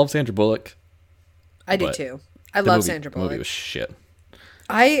love Sandra Bullock. I do But too. I The love movie- Sandra The movie Bullock. was shit.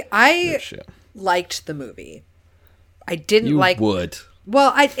 It I was shit. liked the movie. I didn't You like. would.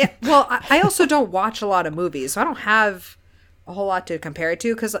 Well, I also don't watch a lot of movies, so I don't have a whole lot to compare it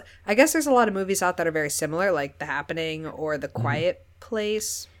to. Because I guess there's a lot of movies out that are very similar, like The Happening or The Quiet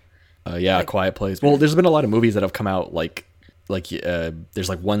Place. Yeah, A Quiet Place. Well, there's been a lot of movies that have come out like there's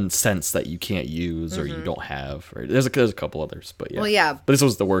like one sense that you can't use or you don't have. Or there's a couple others, but yeah. Well, yeah. But this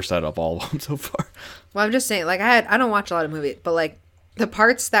was the worst out of all of them so far. Well, I'm just saying, like I don't watch a lot of movies, but like the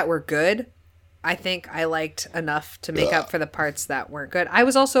parts that were good, I think I liked enough to make up for the parts that weren't good. I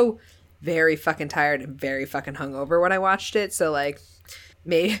was also very fucking tired and very fucking hungover when I watched it, so like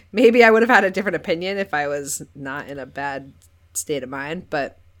maybe I would have had a different opinion if I was not in a bad state of mind,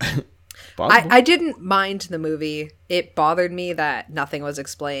 but I didn't mind the movie. It bothered me that nothing was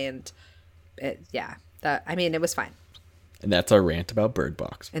explained. It was fine. And that's our rant about Bird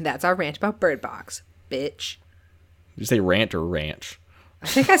Box. And that's our rant about Bird Box, bitch. Did you say rant or ranch? I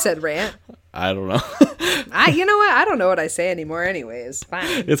think I said rant. I don't know. You know what? I don't know what I say anymore anyways.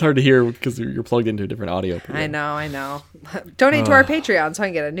 Fine. It's hard to hear because you're plugged into a different audio program. I know. Donate to our Patreon so I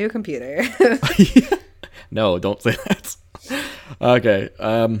can get a new computer. No, don't say that. Okay.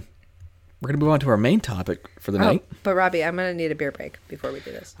 We're going to move on to our main topic for the night. But Robbie, I'm going to need a beer break before we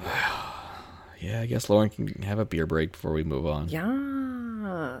do this. Yeah, I guess Lauren can have a beer break before we move on.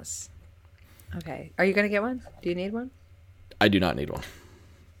 Yes. Okay. Are you going to get one? Do you need one? I do not need one.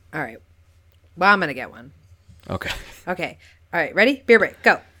 All right. Well, I'm going to get one. Okay. Okay. All right. Ready? Beer break.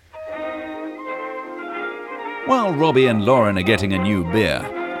 Go. While Robbie and Lauren are getting a new beer,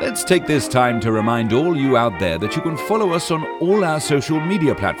 let's take this time to remind all you out there that you can follow us on all our social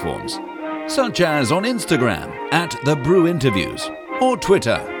media platforms, such as on Instagram @TheBrewInterviews or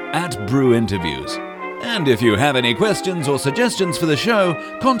Twitter @BrewInterviews. And if you have any questions or suggestions for the show,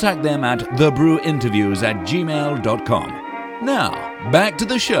 contact them at thebrewinterviews@gmail.com. Now, back to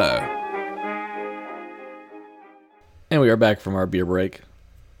the show. And we are back from our beer break.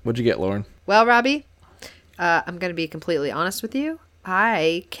 What'd you get, Lauren? Well, Robbie, I'm going to be completely honest with you.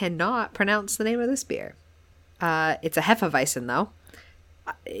 I cannot pronounce the name of this beer. It's a Hefeweizen, though.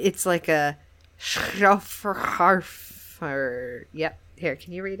 It's like a Schofferhofer. Yep. Here,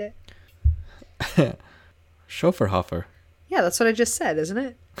 can you read it? Schofferhofer. Yeah, that's what I just said, isn't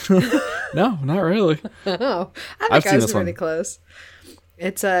it? No, not really. Oh, I I've think I seen was this one. pretty close.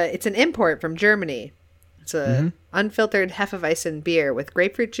 It's an import from Germany. It's a unfiltered Hefeweizen beer with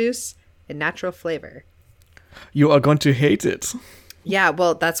grapefruit juice and natural flavor. You are going to hate it. Yeah,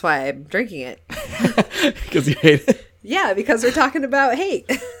 well, that's why I'm drinking it. Because you hate it. Yeah, because we're talking about hate.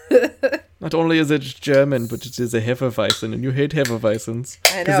 Not only is it German, but it is a Hefeweizen, and you hate Hefeweizens.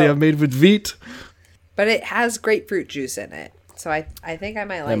 I Because they know. are made with wheat. But it has grapefruit juice in it. So I think I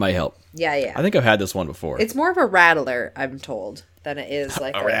might like That might it. help. Yeah. I think I've had this one before. It's more of a rattler, I'm told, than it is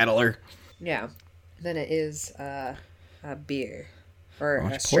like a rattler. Yeah. Than it is a beer. Or Why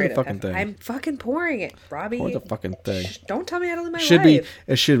don't you a pour the straight up fucking Hefe- thing? I'm fucking pouring it, Robbie. Pour the fucking thing. Don't tell me how to live my It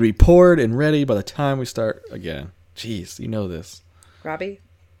life. should be poured and ready by the time we start again. Jeez, you know this. Robbie,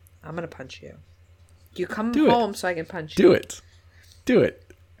 I'm going to punch you. You come Do it. home so I can punch you. Do it. Do it.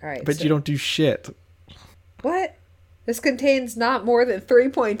 All right. But so- you don't do shit. What? This contains not more than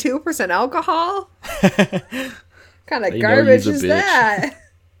 3.2% alcohol? Kind of They know garbage you's a is bitch. that?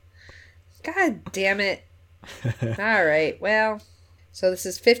 God damn it. All right. Well, so this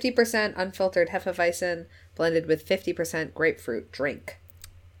is 50% unfiltered Hefeweizen blended with 50% grapefruit drink.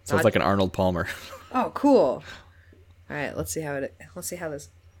 Sounds like an Arnold Palmer. Oh, cool. All right, let's see how this.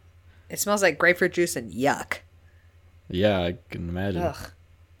 It smells like grapefruit juice and yuck. Yeah, I can imagine. Ugh.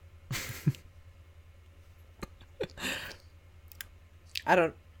 I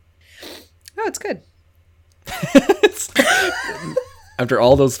don't. Oh, it's good. After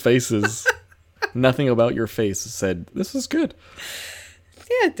all those faces, nothing about your face said, this is good.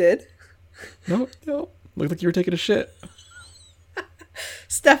 Yeah, it did. No. Looked like you were taking a shit.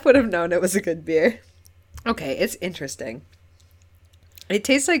 Steph would have known it was a good beer. Okay, it's interesting. It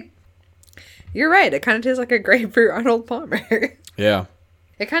tastes like... You're right. It kind of tastes like a grapefruit Arnold Palmer. Yeah.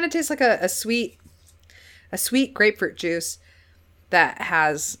 It kind of tastes like a sweet grapefruit juice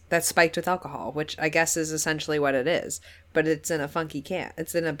that's spiked with alcohol, which I guess is essentially what it is. But it's in a funky can.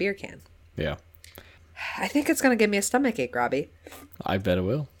 It's in a beer can. Yeah. I think it's going to give me a stomachache, Robbie. I bet it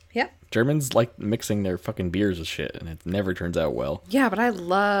will. Yeah. Germans like mixing their fucking beers with shit, and it never turns out well. Yeah, but I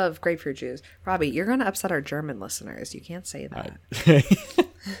love grapefruit juice. Robbie, you're going to upset our German listeners. You can't say that.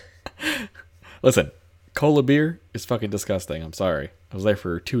 Listen, cola beer is fucking disgusting. I'm sorry. I was there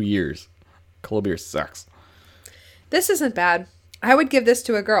for 2 years. Cola beer sucks. This isn't bad. I would give this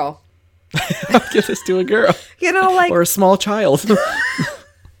to a girl. I'll give this to a girl. You know, like... Or a small child.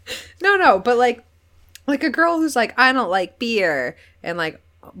 No, but like a girl who's like, I don't like beer, and like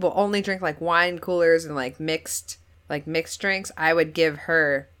will only drink like wine coolers and like mixed drinks. I would give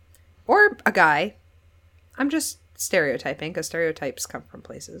her, or a guy. I'm just stereotyping because stereotypes come from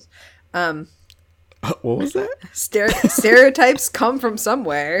places. What was that? Stereotypes come from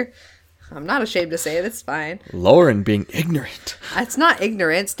somewhere. I'm not ashamed to say it. It's fine. Lauren being ignorant. It's not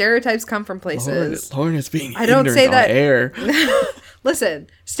ignorant. Stereotypes come from places. Lauren is being I don't ignorant say on that. air. Listen,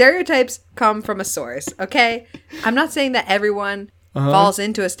 stereotypes come from a source, okay? I'm not saying that everyone falls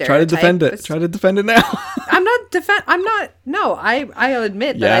into a stereotype. Try to defend it. Try to defend it now. I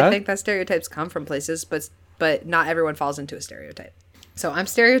admit that Yeah? I think that stereotypes come from places, but not everyone falls into a stereotype. So I'm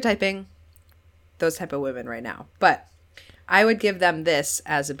stereotyping those type of women right now. But I would give them this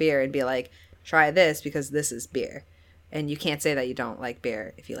as a beer and be like, try this because this is beer. And you can't say that you don't like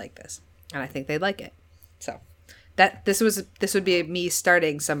beer if you like this. And I think they'd like it. So this would be me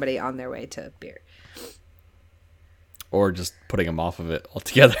starting somebody on their way to beer. Or just putting them off of it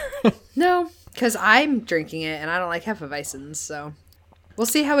altogether. No, because I'm drinking it and I don't like Hefeweizens, so we'll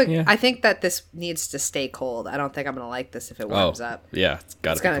see how it... Yeah. I think that this needs to stay cold. I don't think I'm going to like this if it warms up. Yeah,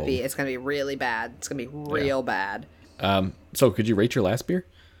 it's gonna be. It's gonna be really bad. It's gonna be real bad. So could you rate your last beer?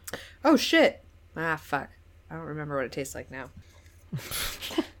 Oh shit! Ah fuck! I don't remember what it tastes like now.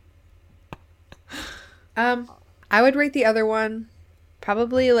 I would rate the other one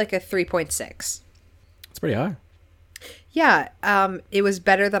probably like a 3.6. It's pretty high. Yeah. It was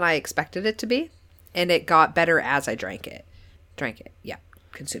better than I expected it to be, and it got better as I drank it. Yeah,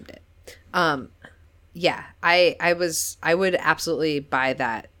 consumed it. Yeah. I would absolutely buy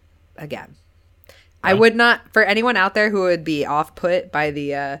that again. I would not, for anyone out there who would be off put by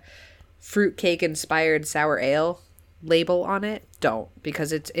the fruitcake inspired sour ale label on it, don't,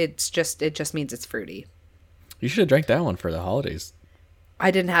 because it just means it's fruity. You should have drank that one for the holidays.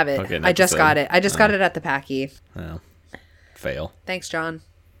 I didn't have it. Okay, I just got it. I just got it at the Packy. Oh, fail. Thanks, John.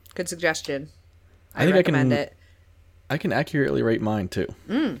 Good suggestion. I think recommend it. I can accurately rate mine too.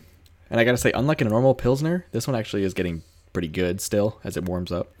 And I gotta say, unlike a normal Pilsner, this one actually is getting pretty good still as it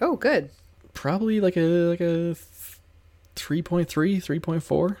warms up. Oh, good. Probably like a 3.3,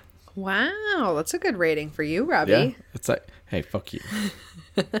 3.4. Wow, that's a good rating for you, Robbie. Yeah, it's like, hey, fuck you.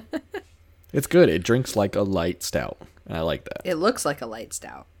 It's good. It drinks like a light stout, and I like that. It looks like a light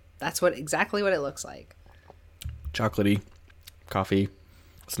stout. That's exactly what it looks like. Chocolatey, coffee.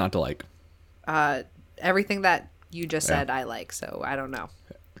 It's not to like. Everything that you just said, I like. So I don't know.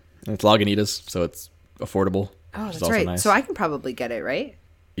 And it's Lagunitas, so it's affordable. Oh, which is that's also right. nice. So I can probably get it, right?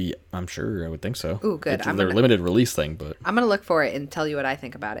 Yeah, I'm sure. I would think so. Ooh, good. It's their limited release thing, but I'm gonna look for it and tell you what I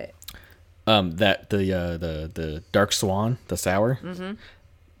think about it. that the Dark Swan, the sour,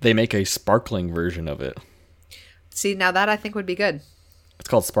 they make a sparkling version of it. See, now that I think would be good. It's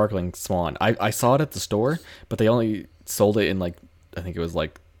called Sparkling Swan. I saw it at the store, but they only sold it in like, I think it was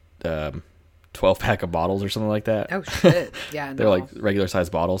like 12-pack of bottles or something like that. Oh shit! Yeah, They're no. like regular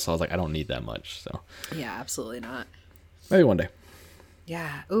sized bottles, so I was like, I don't need that much. So Yeah, absolutely not. maybe one day.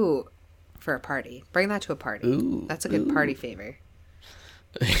 Yeah. Ooh, for a party. Bring that to a party. Ooh, That's a good party favor.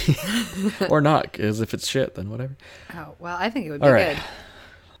 Or not, because if it's shit, then whatever. Oh well, I think it would be All right. good.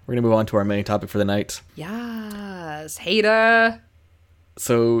 We're gonna move on to our main topic for the night. Yes, hater.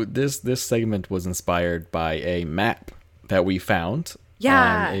 So this segment was inspired by a map that we found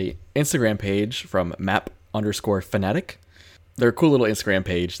Yeah. on a Instagram page from map_fanatic. They're a cool little Instagram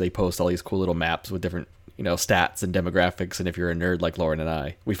page. They post all these cool little maps with different, stats and demographics. And if you're a nerd like Lauren and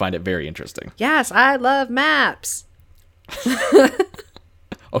I, we find it very interesting. Yes, I love maps.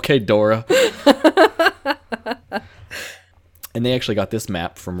 Okay, Dora. And they actually got this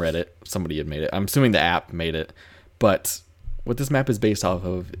map from Reddit. Somebody had made it. I'm assuming the app made it. But what this map is based off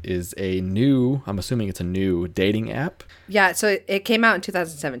of is I'm assuming it's a new dating app. Yeah, so it came out in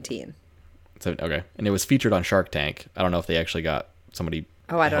 2017. So okay, and it was featured on Shark Tank. I don't know if they actually got somebody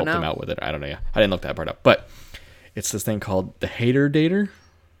I don't helped them know. out with it. I don't know. Yeah, I didn't look that part up, but it's this thing called the Hater Dater.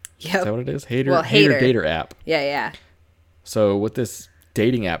 Yep. Is that what it is? Hater Hater. Dater app. Yeah. So what this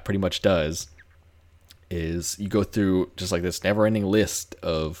dating app pretty much does is you go through just like this never-ending list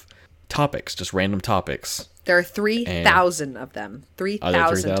of topics, just random topics. There are 3,000 of them.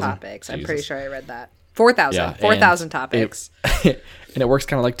 3,000 topics. I'm pretty Jesus. sure I read that. 4,000. Yeah, 4,000 topics. And it works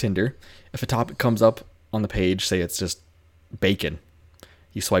kind of like Tinder. If a topic comes up on the page, say it's just bacon,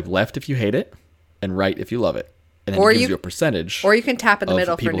 you swipe left if you hate it and right if you love it. And then it gives you a percentage. Or you can tap in the of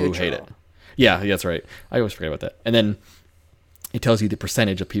middle for people neutral. who hate it. Yeah, that's right. I always forget about that. And then it tells you the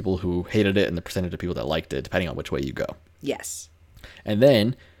percentage of people who hated it and the percentage of people that liked it, depending on which way you go. Yes. And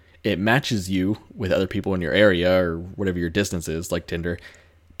then it matches you with other people in your area or whatever your distance is, like Tinder,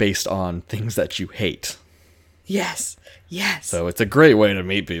 based on things that you hate. Yes. So it's a great way to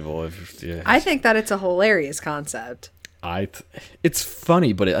meet people. I think that it's a hilarious concept. It's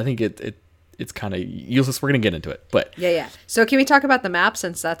funny, but I think it's kind of useless. We're gonna get into it, but Yeah. So can we talk about the map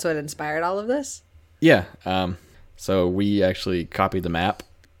since that's what inspired all of this? yeah. So we actually copied the map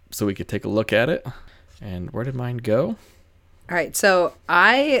so we could take a look at it. And where did mine go? All right. So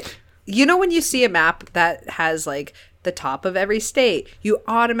when you see a map that has like the top of every state, you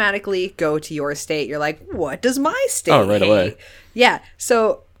automatically go to your state. You're like, what does my state Oh, right hate? away. Yeah.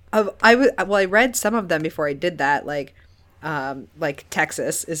 So I read some of them before I did that. Like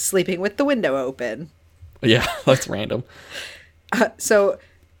Texas is sleeping with the window open. Yeah, that's random. So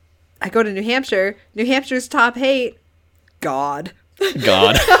I go to New Hampshire. New Hampshire's top hate, God.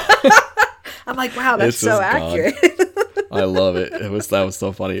 God. I'm like, wow, that's It's so just God. accurate. I love it. That was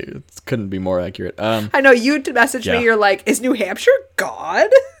so funny. It couldn't be more accurate. I know you messaged Yeah. me. You're like, is New Hampshire God?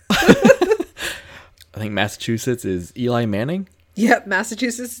 I think Massachusetts is Eli Manning, Yep,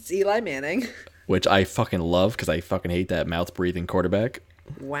 Massachusetts. It's Eli Manning. which I fucking love because I fucking hate that mouth breathing quarterback.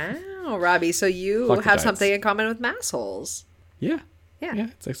 Wow, Robbie. So you Fuck the have Giants. something in common with massholes. Yeah. Yeah. Yeah,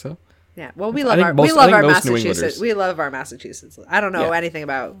 I'd say so. Yeah. Well, we I love think our most- we I love think our most New Massachusetts. Englanders- We love our Massachusetts. I don't know Yeah. anything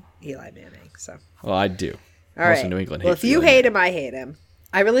about Eli Manning. So Well, I do. all Most right. of New England Well, hates if you Eli hate Manning. him, I hate him.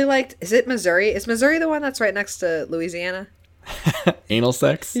 I really liked. Is it Missouri? Is Missouri the one that's right next to Louisiana? Anal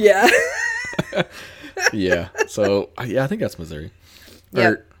sex? Yeah. Yeah. So, yeah, I think that's Missouri.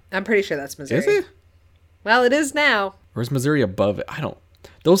 Yep. Or, I'm pretty sure that's Missouri. is it? Well, it is now. Or is Missouri above it?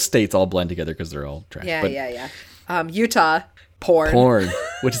 Those states all blend together because they're all trash. Yeah, But yeah. Utah, porn. porn,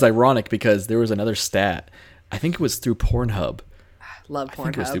 which is ironic because there was another stat. I think it was through Pornhub. Love I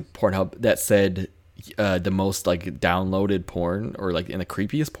think it was Pornhub. through Pornhub that said the most like downloaded porn or like in the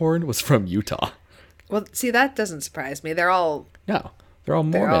creepiest porn was from Utah. Well, see, that doesn't surprise me. They're all No, they're all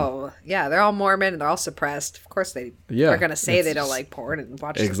Mormon. they're all Mormon and they're all suppressed. Of course, they Yeah, are going to say it's they don't just- like porn and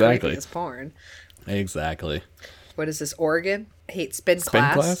watch Exactly. the creepiest porn. Exactly. What is this? Oregon hates spin Spin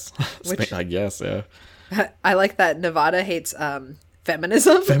class. class? Which I guess, yeah. I like that Nevada hates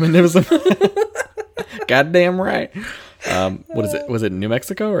feminism. Feminism. Goddamn right. What is it? Was it New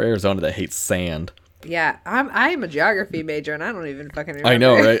Mexico or Arizona that hates sand? Yeah, I am a geography major and I don't even fucking remember. I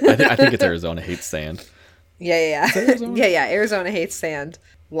know, right? I think it's Arizona hates sand. Yeah. Arizona? Yeah. Arizona hates sand.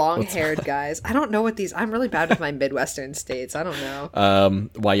 Long-haired guys. I don't know what these. I'm really bad with my Midwestern states. I don't know.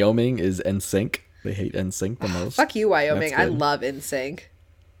 Wyoming is NSYNC. They hate NSYNC the most. Fuck you, Wyoming. That's I good. love NSYNC.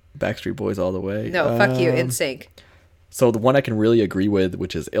 Backstreet Boys all the way. No, fuck you, NSYNC. So the one I can really agree with,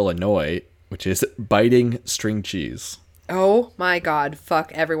 which is Illinois, which is biting string cheese. Oh my god,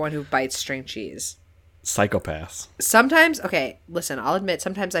 fuck everyone who bites string cheese. Psychopaths. Sometimes, okay, listen, I'll admit,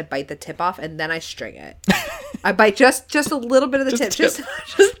 sometimes I bite the tip off and then I string it. I bite just a little bit of the tip. Just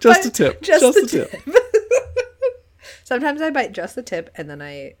Just a tip. Just Just the a tip. tip. Sometimes I bite just the tip and then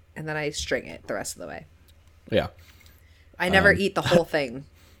I string it the rest of the way. Yeah. I never eat the whole thing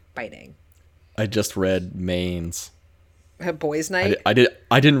biting. I just read Maine's. Boys' night? I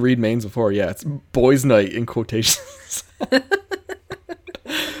didn't read Maine's before. Yeah, it's boys' night in quotations.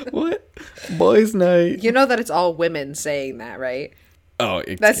 What? Boys' night. You know that it's all women saying that, right? Oh,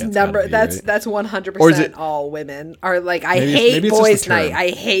 That's yeah, it's number. gotta be, That's right? that's 100% Or is it- all women are like. I Maybe hate it's just boys' the night. term. I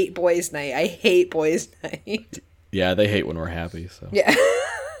hate boys' night. I hate boys' night. Yeah, they hate when we're happy. So Yeah.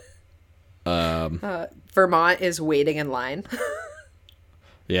 Vermont is waiting in line.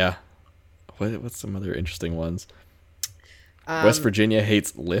 yeah. What's some other interesting ones? West Virginia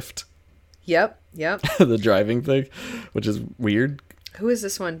hates Lyft, Yep. the driving thing, which is weird. Who is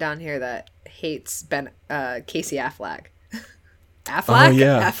this one down here that hates Casey Affleck? Affleck? Oh,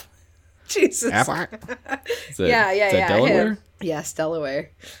 yeah. Jesus. Aflac. Is it, Yeah, is that Delaware? him. Yes, Delaware.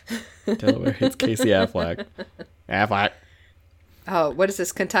 Delaware. It's Casey Affleck. Affleck. Oh, what is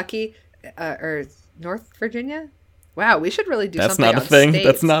this? Kentucky or North Virginia? Wow, we should really do That's something not a on thing. states.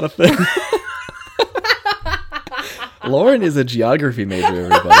 That's not a thing. Lauren is a geography major,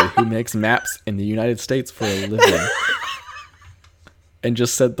 everybody, who makes maps in the United States for a living. And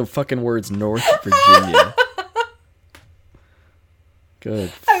just said the fucking words North Virginia.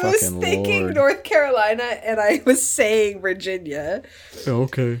 Good I was fucking thinking Lord. North Carolina, and I was saying Virginia.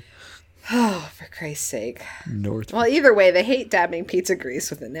 Okay. Oh, for Christ's sake. North. Well, either way, they hate dabbing pizza grease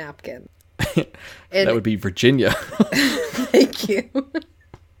with a napkin. That would be Virginia. Thank you.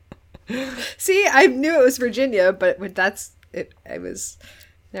 See, I knew it was Virginia, but that's it. I was.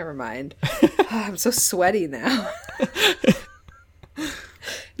 Never mind. I'm so sweaty now.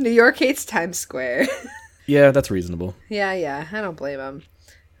 New York hates Times Square. Yeah, that's reasonable. Yeah. I don't blame them.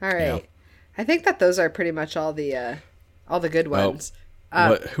 All right. Yeah. I think that those are pretty much all the good ones.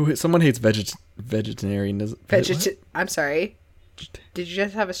 Someone hates vegetarianism. I'm sorry. Did you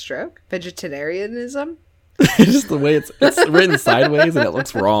just have a stroke? Vegetarianism? It's just the way it's written sideways and it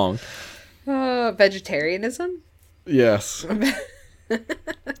looks wrong. Vegetarianism? Yes. All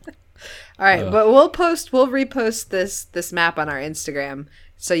right, but we'll repost this map on our Instagram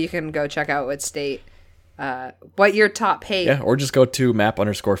so you can go check out what your top hate. Yeah, or just go to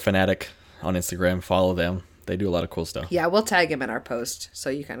map_fanatic on Instagram. Follow them. They do a lot of cool stuff. Yeah, we'll tag him in our post so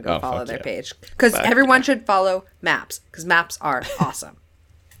you can go follow fuck their yeah. page. Because everyone should follow maps, because maps are awesome.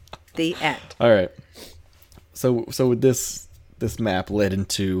 The end. All right. So this map led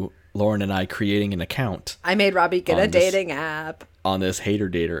into Lauren and I creating an account I made Robbie get a On this- dating app. on this Hater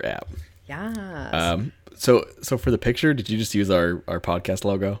Dater app. Yes. So for the picture, did you just use our podcast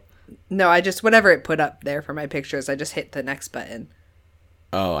logo? No, I just, whatever it put up there for my pictures, I just hit the next button.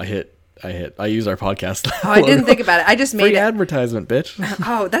 Oh, I used our podcast. Oh, I didn't think about it. I just made Free it. advertisement, bitch.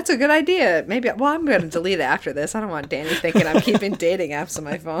 Oh, that's a good idea. Maybe. Well, I'm going to delete it after this. I don't want Danny thinking I'm keeping dating apps on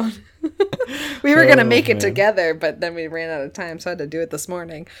my phone. We were going to make it man. together, but then we ran out of time, so I had to do it this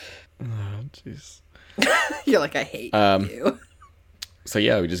morning. Oh, jeez. You're like, I hate you. So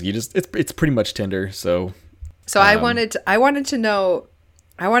yeah, it's pretty much Tinder. So So I wanted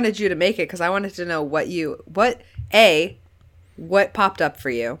you to make it because I wanted to know what popped up for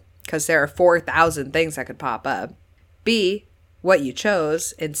you, because there are 4,000 things that could pop up. B, what you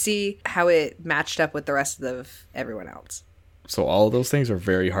chose, and C, how it matched up with the rest of everyone else. So all of those things are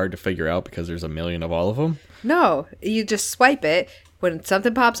very hard to figure out because there's a million of all of them. No, you just swipe it. When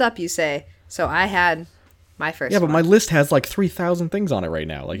something pops up, you say, so I had my first Yeah, but one. my list has like 3,000 things on it right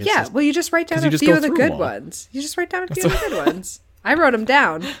now. Like, it's Yeah, just- well, you just write down 'cause you a just few go of the through good them all. ones. You just write down a few of the good ones. I wrote them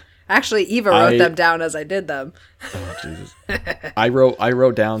down. Actually, Eva wrote them down as I did them. Oh, Jesus. I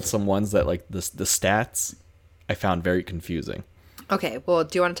wrote down some ones that like the stats I found very confusing. Okay, well,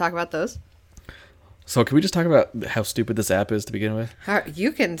 do you want to talk about those? So can we just talk about how stupid this app is to begin with?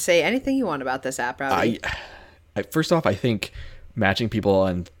 You can say anything you want about this app, Robbie. First off, I think matching people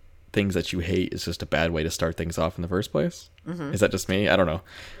on things that you hate is just a bad way to start things off in the first place. Mm-hmm. Is that just me? I don't know.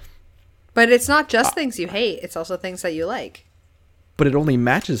 But it's not just things you hate. It's also things that you like. But it only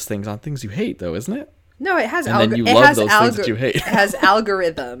matches things on things you hate, though, isn't it? No, it has. And then you love those things that you hate. It has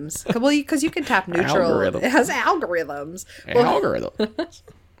algorithms. Well, because you can tap neutral. Algorithm. It has algorithms. Well, Algorithm.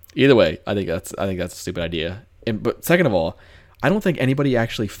 Either way, I think that's a stupid idea. But second of all, I don't think anybody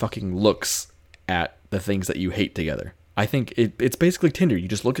actually fucking looks at the things that you hate together. I think it's basically Tinder. You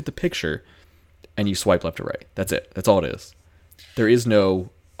just look at the picture and you swipe left or right. That's it. That's all it is. There is no,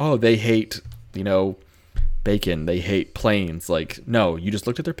 they hate, bacon. They hate planes. Like, no, you just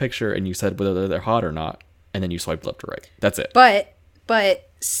looked at their picture and you said whether they're hot or not. And then you swiped left or right. That's it. But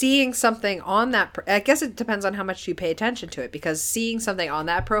seeing something on that, I guess it depends on how much you pay attention to it, because seeing something on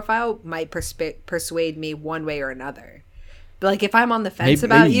that profile might persuade me one way or another. Like, if I'm on the fence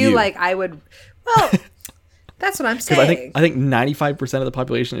about maybe you, you. like, I would, well, that's what I'm Because saying. I think 95% of the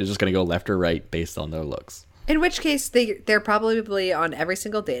population is just going to go left or right based on their looks. In which case, they're probably on every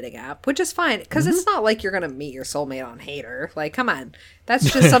single dating app, which is fine, because it's not like you're going to meet your soulmate on Hater. Like, come on.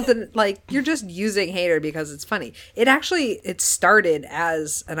 That's just something, like, you're just using Hater because it's funny. It started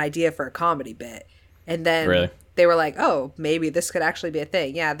as an idea for a comedy bit, and then Really? they were like, oh, maybe this could actually be a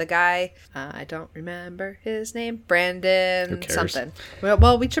thing. Yeah, the guy, I don't remember his name, Brandon Who cares? something.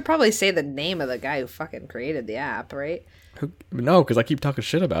 Well, we should probably say the name of the guy who fucking created the app, right? No, because I keep talking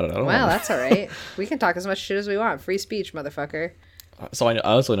shit about it. I don't Well, know. that's all right. We can talk as much shit as we want. Free speech, motherfucker. So I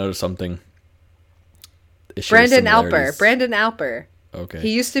also noticed something. It shares Brandon Alper. similarities. Brandon Alper. Okay.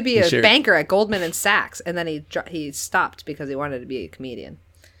 He used to be He a shared- banker at Goldman and Sachs, and then he stopped because he wanted to be a comedian.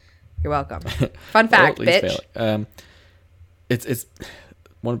 You're welcome. Fun Well, fact, at least bitch. fail. It's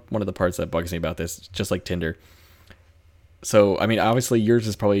one of the parts that bugs me about this, just like Tinder. So, I mean, obviously yours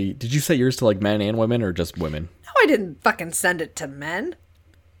is probably... Did you set yours to like men and women or just women? No, I didn't fucking send it to men.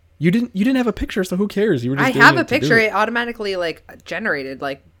 You didn't have a picture, so who cares? You were just I doing have it a to do picture. it. It automatically like generated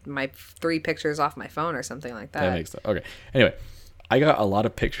like my 3 pictures off my phone or something like that. That makes sense. Okay. Anyway, I got a lot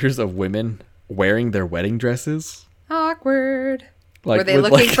of pictures of women wearing their wedding dresses. Awkward. Like, Were they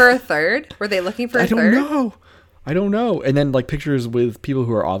with, looking like- for a third? Were they looking for a I third? I don't know. And then like pictures with people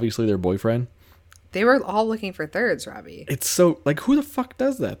who are obviously their boyfriend. They were all looking for thirds, Robbie. It's so like, who the fuck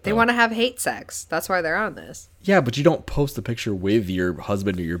does that? They though? want to have hate sex. That's why they're on this. Yeah, but you don't post a picture with your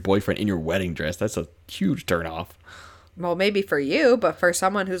husband or your boyfriend in your wedding dress. That's a huge turnoff. Well, maybe for you, but for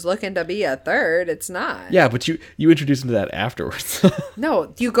someone who's looking to be a third, it's not. Yeah, but you introduce them to that afterwards.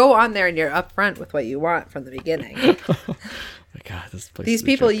 No, you go on there and you're upfront with what you want from the beginning. God, this place These is a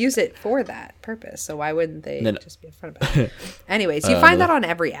people joke. use it for that purpose, so why wouldn't they Then- just be upfront about it? Anyways, you find that on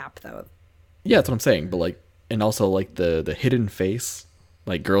every app, though. Yeah, that's what I'm saying. But like, and also like the hidden face,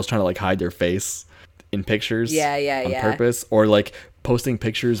 like girls trying to like hide their face in pictures. Yeah, on yeah. purpose, or like posting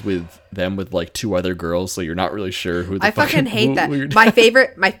pictures with them with like 2 other girls, so you're not really sure who. I fucking hate that.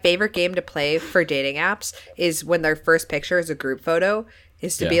 My favorite game to play for dating apps is when their first picture is a group photo.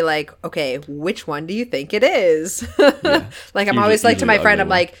 Is to be Yeah. like, okay, which one do you think it is? Like I'm always like to my usually friend, ugly I'm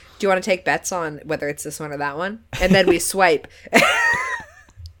like, do you want to take bets on whether it's this one or that one? And then we swipe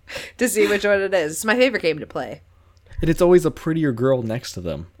to see which one it is. It's my favorite game to play. And it's always a prettier girl next to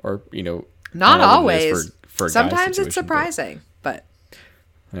them, or I Not don't know what it is always. for a guy Sometimes it's situation, surprising, but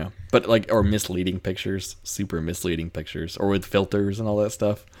Yeah, but like, or misleading pictures, super misleading pictures, or with filters and all that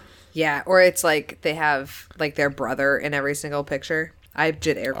stuff. yeah, or it's like they have like their brother in every single picture. I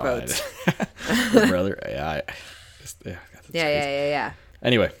did air quotes. Your brother, yeah, that's Yeah.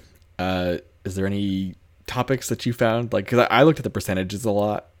 Anyway, is there any topics that you found? Like, because I looked at the percentages a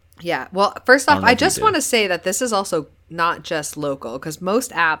lot. Yeah. Well, first off, don't know I if you just did. want to say that this is also not just local because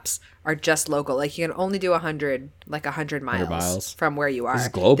most apps are just local. Like you can only do 100 miles, miles. from where you are. is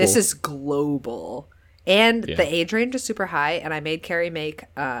global. This is global. And Yeah. the age range is super high. And I made Carrie make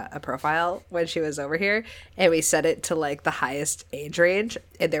a profile when she was over here. And we set it to like the highest age range.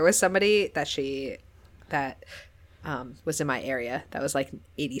 And there was somebody that was in my area that was like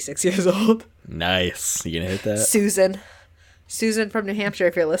 86 years old. Nice. You gonna hit that? Susan from New Hampshire,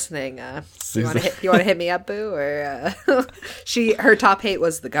 if you're listening, you Susan. want to hit me up, boo? Or her top hate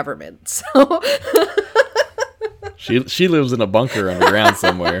was the government. So She lives in a bunker underground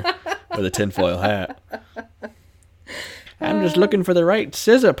somewhere with a tinfoil hat. I'm just looking for the right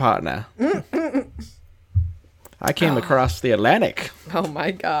scissor partner. I came across the Atlantic. oh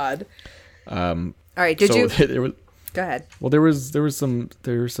my god. All right, did So you there was, go ahead? well, there were some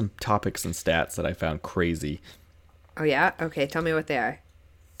topics and stats that I found crazy. Oh yeah, okay. Tell me what they are.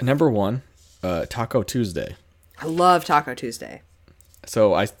 Number 1, Taco Tuesday. I love Taco Tuesday.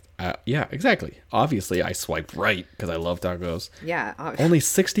 So yeah, exactly. Obviously, I swiped right because I love tacos. Yeah. Only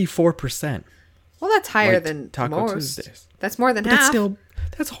 64%. Well, that's higher liked than Taco most. Tuesdays. That's more than But half.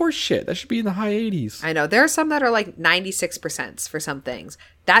 that's horse shit. That should be in the high 80s. I know there are some that are like 96% for some things.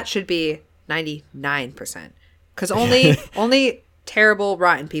 That should be 99%. Because only terrible,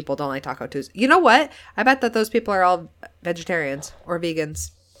 rotten people don't like Taco Tuesday. You know what? I bet that those people are all vegetarians or vegans.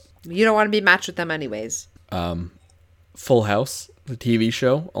 You don't want to be matched with them anyways. Full House, the TV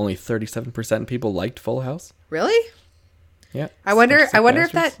show, only 37% of people liked Full House. Really? Yeah. I wonder if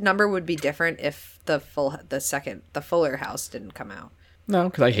Bastards. that number would be different if the Fuller House didn't come out. No,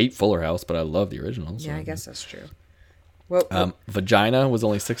 because I hate Fuller House, but I love the original. So. Yeah, I guess that's true. Well, Vagina was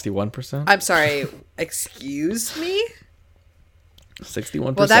only 61%. I'm sorry. Excuse me?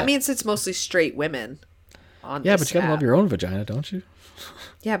 61%. Well, that means it's mostly straight women. Yeah, but you gotta love your own vagina, don't you?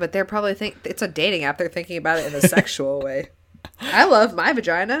 Yeah, but they're probably it's a dating app. They're thinking about it in a sexual way. I love my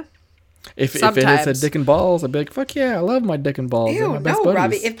vagina. If it had Sometimes. said dick and balls, I'd be like, fuck yeah, I love my dick and balls. They're Ew, my best no, buddies.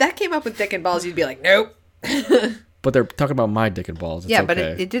 Robbie. If that came up with dick and balls, you'd be like, nope. But they're talking about my dick and balls. It's Yeah, okay. but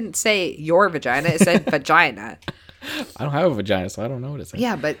it didn't say your vagina. It said vagina. I don't have a vagina, so I don't know what it says.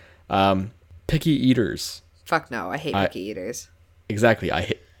 Yeah, but Picky eaters. fuck no. I hate picky eaters. Exactly. I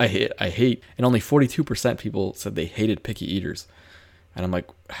hate. And only 42% people said they hated picky eaters. And I'm like,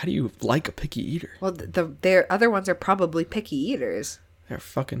 how do you like a picky eater? Well, their other ones are probably picky eaters. They're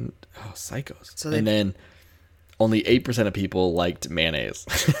fucking psychos. So and then only 8% of people liked mayonnaise.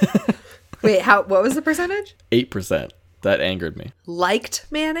 Wait, what was the percentage? 8%. That angered me. Liked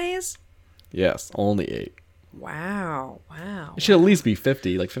mayonnaise? Yes, only 8. Wow. It should at least be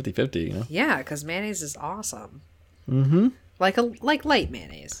 50, like 50-50, you know? Yeah, because mayonnaise is awesome. Mm-hmm. Like light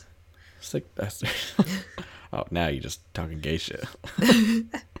mayonnaise. Sick bastard. Oh, now you're just talking gay shit. All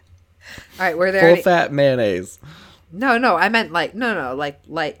right, were there Full any... fat mayonnaise. No, I meant like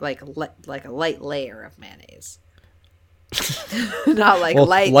like a light layer of mayonnaise. Not like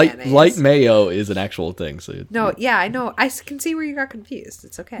light mayonnaise. Light mayo is an actual thing. So No, yeah, I know. I can see where you got confused.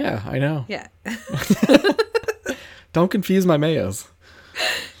 It's okay. Yeah, I know. Yeah. Don't confuse my mayos.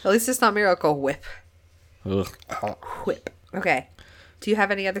 At least it's not Miracle Whip. Ugh. Whip. Okay. Do you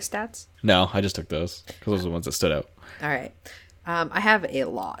have any other stats? No, I just took those because those are the ones that stood out. All right. I have a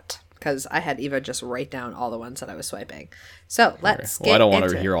lot because I had Eva just write down all the ones that I was swiping. So let's Well, I don't want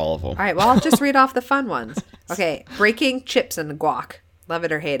into to it. hear all of them. All right. Well, I'll just read off the fun ones. Okay. Breaking chips in the guac. Love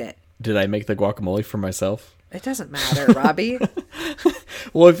it or hate it. Did I make the guacamole for myself? It doesn't matter, Robbie.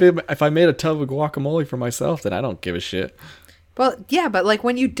 Well, if I made a tub of guacamole for myself, then I don't give a shit. Well, yeah, but like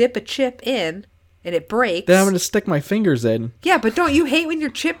when you dip a chip in and it breaks. Then I'm going to stick my fingers in. Yeah, but don't you hate when your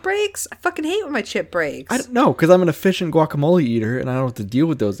chip breaks? I fucking hate when my chip breaks. I don't know, because I'm an efficient guacamole eater, and I don't have to deal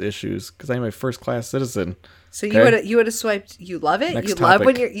with those issues, because I'm a first-class citizen. So Okay? you would have swiped. You love it. Next You love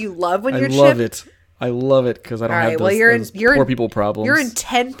when topic. you love when I your love chip. it. I love it, because I don't All have right. those, Well, you're those in poor people problems. You're in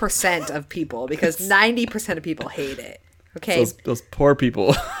 10% of people because 90% of people hate it. Okay. Those poor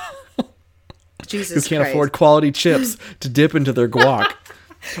people Jesus who can't Christ. afford quality chips to dip into their guac.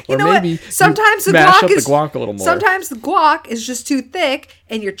 You Or know maybe what? Sometimes the mash guac up is the guac a little more. Sometimes the guac is just too thick,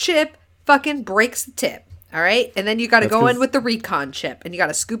 and your chip fucking breaks the tip. All right, and then you got to That's go in 'cause- with the recon chip, and you got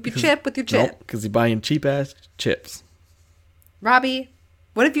to scoop your chip with your chip. Nope, because you're buying cheap-ass chips. Robbie,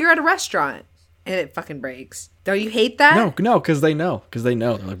 what if you're at a restaurant and it fucking breaks? Don't you hate that? No, because they know.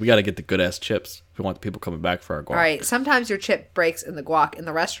 They're like, we got to get the good-ass chips if we want the people coming back for our guac. All right, sometimes your chip breaks in the guac in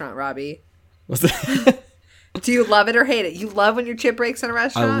the restaurant, Robbie. What's that? Do you love it or hate it? You love when your chip breaks in a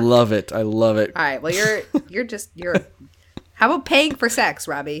restaurant? I love it. All right, well, you're How about paying for sex,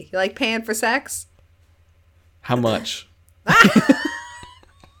 Robbie? You like paying for sex? How much?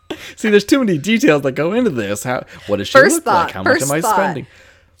 See, there's too many details that go into this. What does she First look thought, like? How much first am I thought. spending?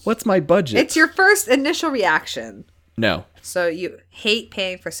 What's my budget? It's your first initial reaction. No, So you hate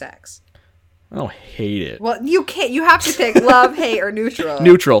paying for sex. I don't hate it. Well, you can't. You have to pick love, hate, or neutral.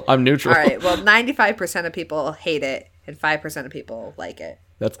 Neutral. I'm neutral. All right. Well, 95% of people hate it, and 5% of people like it.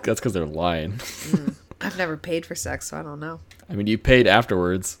 That's because they're lying. I've never paid for sex, so I don't know. I mean, you paid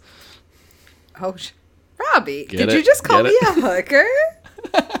afterwards. Oh, Robbie, Get did it? you just call Get me it? a hooker?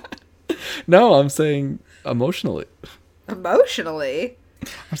 No, I'm saying emotionally. Emotionally?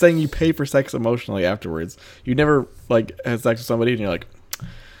 I'm saying you pay for sex emotionally afterwards. You never like had sex with somebody and you're like,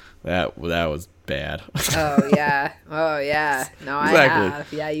 that was bad. Oh yeah. Oh yeah. No, I Exactly.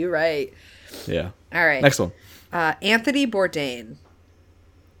 have. Yeah, you're right. Yeah. All right. Next one. Anthony Bourdain.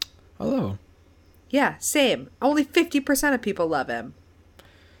 Hello. Yeah, same. Only 50% of people love him.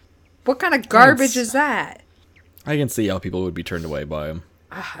 What kind of garbage is that? I can see how people would be turned away by him.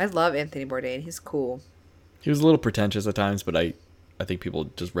 I love Anthony Bourdain. He's cool. He was a little pretentious at times, but I think people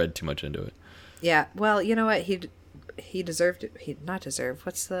just read too much into it. Yeah. Well, you know what? He deserved it. He not deserved.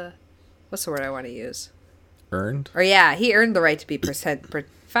 What's the word I want to use? Earned? Or yeah, he earned the right to be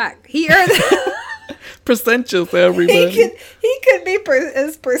fact. He earned. Pretentious, everybody. he could be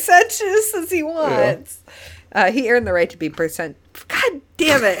as pretentious as he wants. He earned the right to be God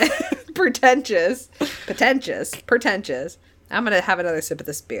damn it, pretentious. I'm gonna have another sip of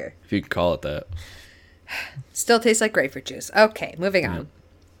this beer. If you can call it that. Still tastes like grapefruit juice. Okay, moving on.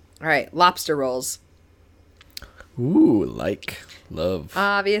 All right, lobster rolls. Ooh, like love.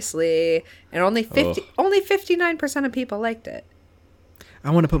 Obviously, and only 59% of people liked it. I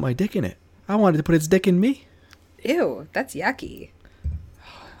want to put my dick in it. I wanted to put its dick in me. Ew, that's yucky.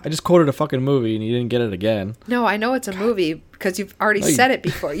 I just quoted a fucking movie and you didn't get it again. No, I know it's a movie because you've already said it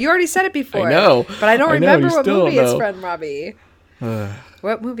before. You already said it before. I know. But I don't I know, remember you what still movie don't it's know. from, Robbie.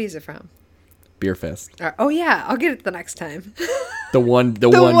 What movie is it from? Beer Fest. Oh, yeah. I'll get it the next time. The one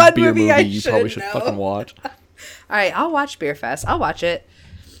one beer movie movie I you probably should should know. fucking watch. All right. I'll watch Beer Fest. I'll watch it.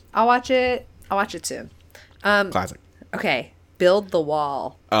 I'll watch it soon. Classic. Okay. Build the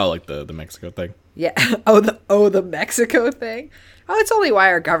wall. Oh, like the Mexico thing. Yeah. The Mexico thing. Oh, it's only why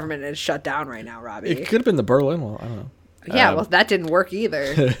our government is shut down right now, Robbie. It could have been the Berlin wall. I don't know. Yeah, well, that didn't work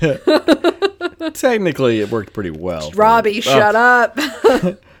either. Technically, it worked pretty well. Robbie, shut up.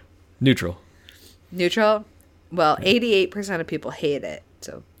 Neutral. Neutral? Well, 88% of people hate it.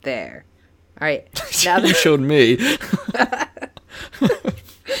 So there. All right. Now You showed me. all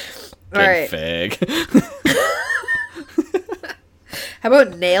right. Fag. How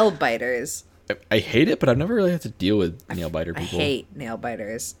about nail biters? I hate it, but I've never really had to deal with nail biter I people. hate nail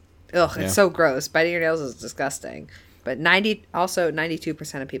biters. Ugh, Yeah. it's so gross. Biting your nails is disgusting. But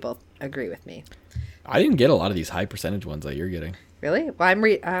 92% of people agree with me. I didn't get a lot of these high percentage ones that you're getting. Really? Well,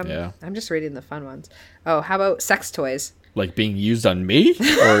 I'm just reading the fun ones. Oh, how about sex toys? Like being used on me,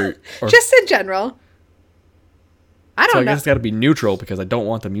 or Just in general. I so don't I know. guess it's got to be neutral because I don't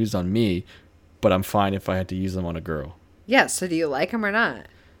want them used on me, but I'm fine if I had to use them on a girl. Yeah. So do you like them or not?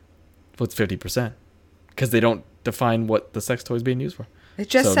 What's 50%? Because they don't define what the sex toy is being used for. It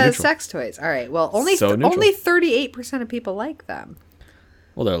just So says neutral. sex toys. All right. Well, only So neutral. only 38% of people like them.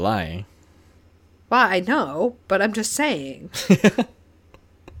 Well, they're lying. Well, I know, but I'm just saying.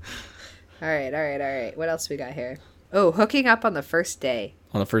 All right. What else we got here? Oh, hooking up on the first day.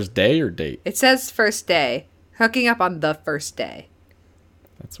 On the first day or date? It says first day. Hooking up on the first day.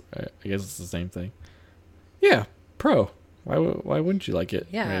 That's right. I guess it's the same thing. Yeah, pro. Why wouldn't you like it?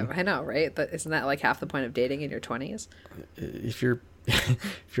 Yeah, I mean, I know, right? But isn't that like half the point of dating in your 20s? if you're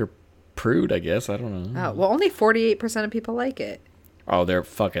if you're prude, I guess. I don't know. Oh, well, only 48% of people like it. Oh, they're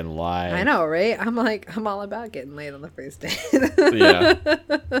fucking lying. I know, right? I'm all about getting laid on the first date. Yeah.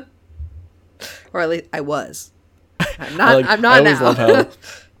 Or at least I was. I'm I not. I'm not always now. love how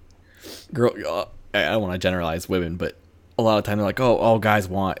I don't want to generalize women, but a lot of time they're like, oh, all guys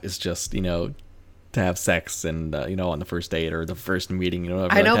want is just, to have sex and, on the first date or the first meeting,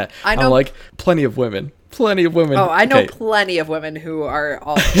 whatever I know- like that. I know- I'm like, plenty of women. Oh, I know Okay, plenty of women who are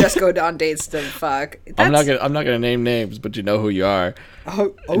all just go on dates to fuck. I'm not gonna name names, but you know who you are.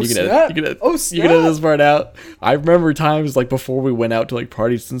 Oh, And snap. you can Oh, edit snap. this part out. I remember times like before we went out to like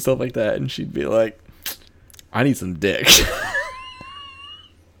parties and stuff like that, and she'd be like, "I need some dick."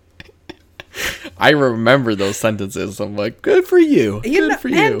 I remember those sentences. I'm like, "Good for you. Good for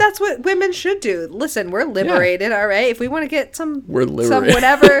you." And that's what women should do. Listen, we're liberated, all right? If we want to get We're some liberated.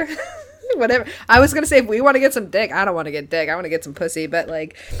 whatever, whatever. I was going to say, if we want to get some dick, I don't want to get dick. I want to get some pussy. But,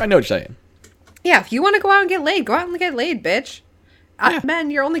 like, I know what you're saying. yeah, if you want to go out and get laid, go out and get laid, bitch. Yeah.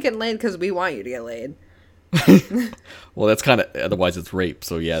 Men, you're only getting laid because we want you to get laid. Well, that's kind of, otherwise it's rape.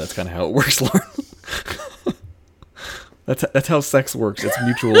 So yeah, that's kind of how it works, Lauren. That's how sex works. It's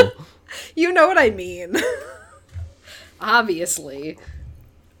mutual. You know what I mean. Obviously.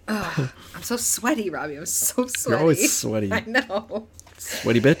 Ugh, I'm so sweaty, Robbie. I'm so sweaty. You're always sweaty. I know.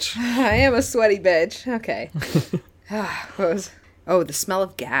 Sweaty bitch. I am a sweaty bitch. Okay. The smell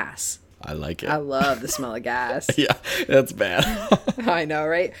of gas. I like it. I love the smell of gas. Yeah, that's bad. I know,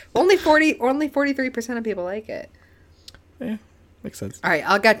 right? Only 43% of people like it. Yeah, makes sense. All right,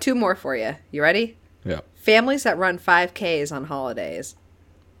 I've got two more for you. You ready? Yeah. Families that run 5Ks on holidays.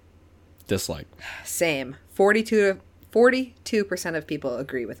 Dislike. Same. 42% of people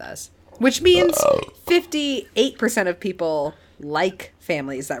agree with us. Which means 58% of people like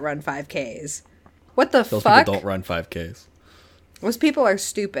families that run 5Ks. What the Those fuck? people don't run 5Ks. Those people are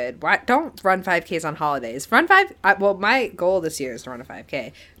stupid. Why don't run 5Ks on holidays? Well, my goal this year is to run a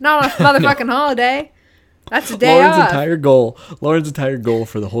 5K. Not on a motherfucking holiday. That's a day Lauren's off. entire goal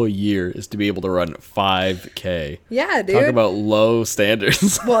for the whole year is to be able to run 5K. Yeah, dude. Talk about low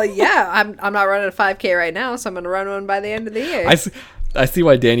standards. Well, yeah, I'm not running a 5K right now, so I'm going to run one by the end of the year. I see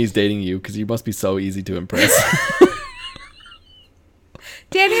why Danny's dating you, because you must be so easy to impress.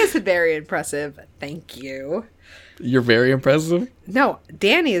 Danny is very impressive. Thank you. You're very impressive. No,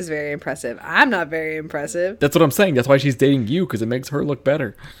 Danny is very impressive. I'm not very impressive. That's what I'm saying. That's why she's dating you, because it makes her look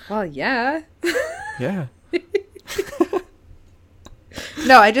better. Well, yeah. Yeah.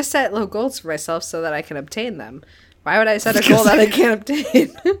 No, I just set low goals for myself so that I can obtain them. Why would I set a goal that I can't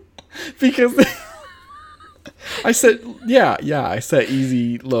obtain? Because I set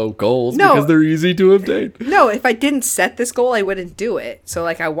easy, low goals No. because they're easy to obtain. No, if I didn't set this goal, I wouldn't do it. So,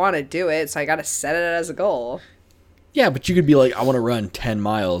 I want to do it, so I got to set it as a goal. Yeah, but you could be like, I want to run 10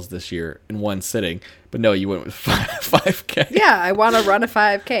 miles this year in one sitting. But no, you went with 5K. Yeah, I want to run a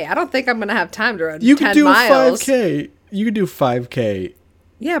 5K. I don't think I'm going to have time to run You 10 could do miles. 5K. You could do 5K.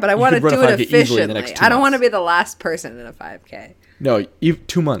 Yeah, but I want to could run do a it 5K easily in the efficiently. next 2 I don't want to months. be the last person in a 5K. No,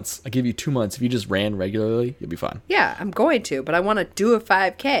 2 months. I give you 2 months. If you just ran regularly, you'll be fine. Yeah, I'm going to, but I want to do a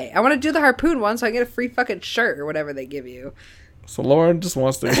 5K. I want to do the harpoon one so I get a free fucking shirt or whatever they give you. So Lauren just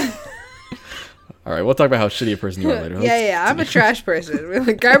wants to... All right, we'll talk about how shitty a person you are later. Yeah, I'm a trash person. We're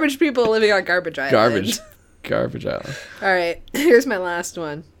like garbage people living on garbage island. Garbage island. All right, here's my last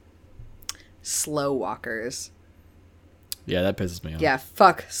one. Slow walkers. Yeah, that pisses me off. Yeah,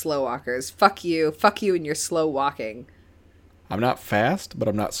 fuck slow walkers. Fuck you and your slow walking. I'm not fast, but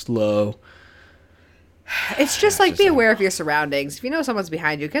I'm not slow. It's just like be aware of your surroundings. If you know someone's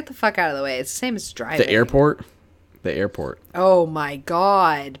behind you, get the fuck out of the way. It's the same as driving. The airport. Oh my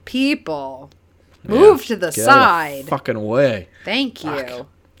god, people. Move to the Get out of side. the fucking way. Thank you. Fuck.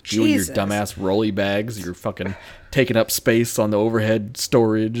 You and your Jesus. dumbass rolly bags. You're fucking taking up space on the overhead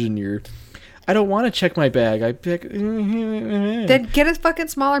storage, and you're. I don't want to check my bag. I pick. Then get a fucking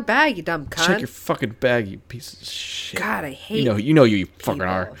smaller bag, you dumb cunt. Check your fucking bag, you piece of shit. God, I hate You know you fucking people.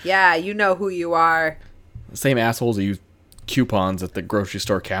 are. Yeah, you know who you are. The same assholes who use coupons at the grocery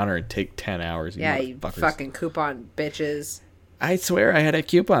store counter and take 10 hours. Yeah, you motherfuckers. fucking coupon bitches. I swear I had a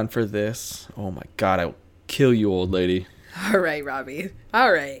coupon for this. Oh my god, I will kill you, old lady. All right, Robbie.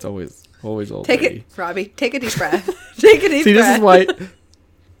 All right. It's always old Take lady. it, Robbie. Take a deep breath. Take a deep See, breath.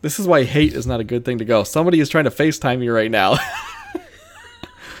 this is why hate is not a good thing to go. Somebody is trying to FaceTime me right now.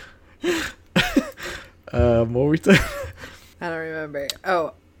 What were we saying? I don't remember.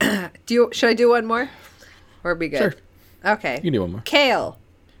 Oh, should I do one more? Or be good? Sure. Okay. You can do one more. Kale.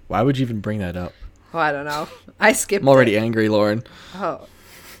 Why would you even bring that up? Oh, I don't know. I skipped I'm already it. angry, Lauren. Oh.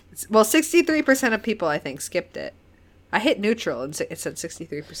 Well, 63% of people, I think, skipped it. I hit neutral and it said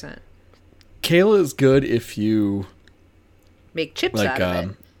 63%. Kale is good if you Make chips like out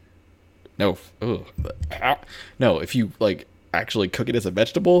of it. no, no, if you like actually cook it as a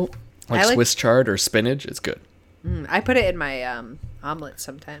vegetable, like I like- Swiss chard or spinach, it's good. I put it in my omelet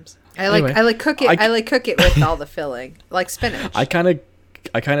sometimes. Anyway, I like cook it. I- I like cook it with all the filling, like spinach. I kind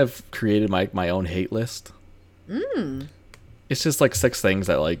of created my own hate list. It's just like 6 things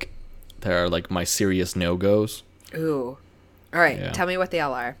that are like my serious no-goes. Ooh. All right. Yeah. Tell me what they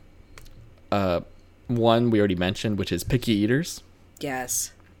all are. One we already mentioned, which is picky eaters.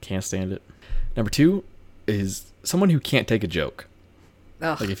 Yes. Can't stand it. Number 2 is someone who can't take a joke.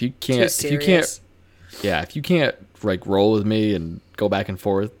 Ugh, Like if you too can't serious. if you can't like roll with me and go back and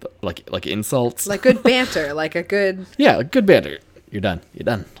forth like insults. Like good banter, like a good. Yeah, good banter. You're done. You're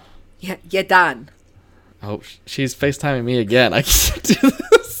done. Yeah, you're done. Oh, she's FaceTiming me again. I can't do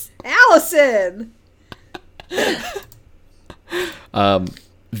this. Allison.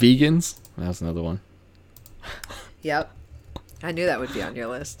 Vegans. That's another one. Yep. I knew that would be on your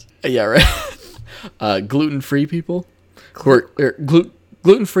list. Yeah, right. Gluten-free people.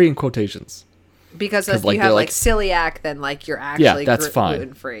 Gluten-free in quotations. Because if like, you have they're like like- celiac, then like you're actually that's fine.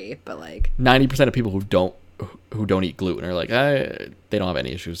 gluten free. But like 90% of people who don't eat gluten are like, they don't have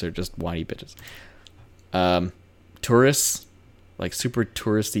any issues. They're just whiny bitches. Tourists, like super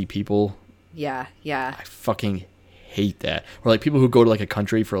touristy people, yeah. I fucking hate that. Or like people who go to like a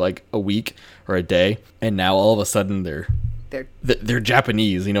country for like a week or a day, and now all of a sudden they're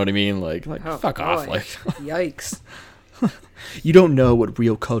Japanese. You know what I mean? Like Oh, fuck off. boy. Like Yikes. you don't know what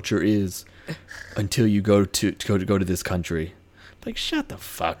real culture is until you go to this country. Like shut the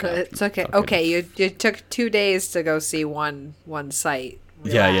fuck up. It's you okay. fucking- Okay, you took 2 days to go see one site.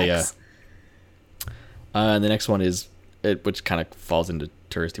 Yeah. Relax. And the next one is which kind of falls into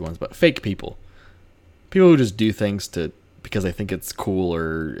touristy ones, but fake people. People who just do things because they think it's cool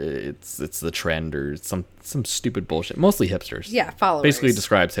or it's the trend or some stupid bullshit. Mostly hipsters. Yeah, followers. Basically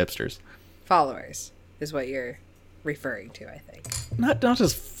describes hipsters. Followers is what you're referring to, I think. Not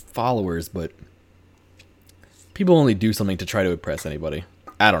just followers, but people only do something to try to impress anybody.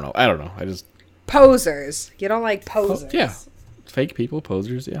 I don't know. I just Posers. You don't like posers. yeah. Fake people,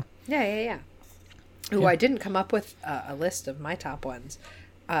 posers, yeah. Yeah. Ooh, I didn't come up with a list of my top ones.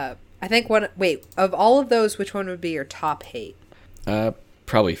 I think of all of those, which one would be your top hate?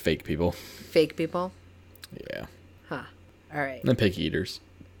 Probably fake people. Fake people? Yeah. Huh. All right. And then picky eaters.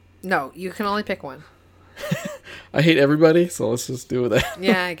 No, you can only pick one. I hate everybody, so let's just do that.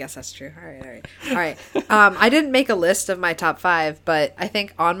 Yeah, I guess that's true. All right. I didn't make a list of my top 5, but I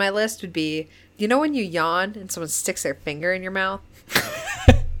think on my list would be, you know when you yawn and someone sticks their finger in your mouth?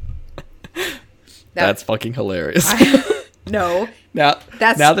 That's fucking hilarious. No. now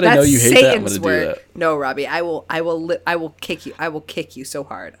That's that I know you hate that, I'm Satan's gonna do word. that. No, Robbie, I will kick you. I will kick you so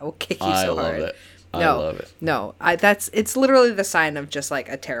hard. I will kick you I so love hard. it. I No, love it. no, it's literally the sign of just like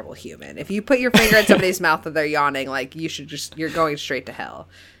a terrible human. If you put your finger in somebody's mouth and they're yawning, like you're going straight to hell.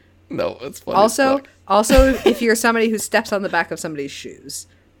 No, it's funny. as fuck. Also, if you're somebody who steps on the back of somebody's shoes,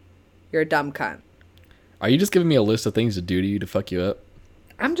 you're a dumb cunt. Are you just giving me a list of things to do to you to fuck you up?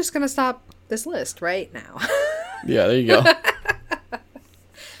 I'm just gonna stop this list right now. Yeah, there you go.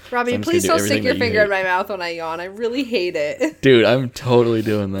 Robbie, So I'm just please gonna don't do stick everything your that you finger in hate. my mouth when I yawn. I really hate it. Dude, I'm totally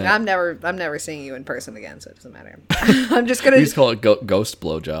doing that. I'm never seeing you in person again, so it doesn't matter. I'm just gonna. We just call it ghost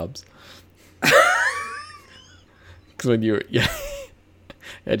blowjobs. Because when you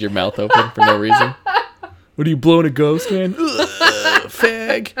had your mouth open for no reason. What are you blowing a ghost, man? Ugh,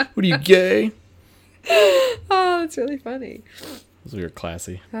 fag. What are you, gay? Oh, it's really funny. Those were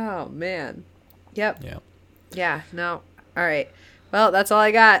classy. Oh man. Yep. Yeah. Yeah. No. All right. Well, that's all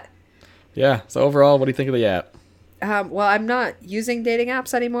I got. Yeah. So overall, what do you think of the app? Well, I'm not using dating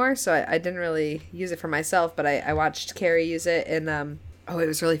apps anymore, so I didn't really use it for myself, but I watched Carrie use it, and it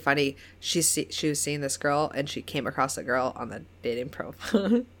was really funny. She was seeing this girl, and she came across the girl on the dating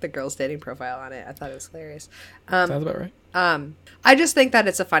profile, the girl's dating profile on it. I thought it was hilarious. Sounds about right. I just think that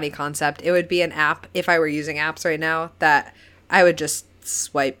it's a funny concept. It would be an app, if I were using apps right now, that I would just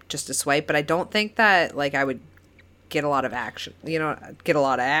swipe just to swipe, but I don't think that, like, I would get a lot of action,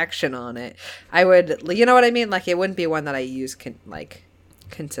 on it. I would, you know what I mean? Like, it wouldn't be one that I use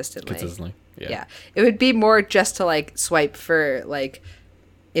consistently. Yeah. It would be more just to, like, swipe for, like,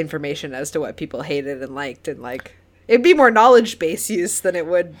 information as to what people hated and liked, and, like, it'd be more knowledge-based use than it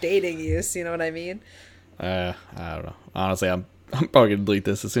would dating use, you know what I mean? I don't know. Honestly, I'm probably gonna delete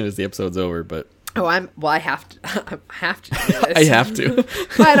this as soon as the episode's over, but I have to. I have to do this. I have to.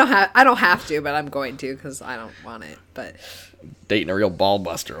 Well, I don't have to, but I'm going to because I don't want it. But dating a real ball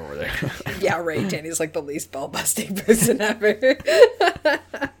buster over there. yeah, right. Danny's like the least ball busting person ever.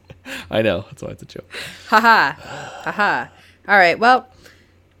 I know. That's why it's a joke. Haha. All right. Well,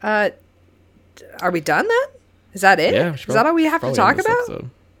 are we done then? Is that it? Yeah. Is that all we have to talk about? Episode.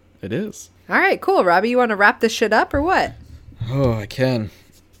 It is. All right. Cool. Robbie, you want to wrap this shit up or what? Oh, I can.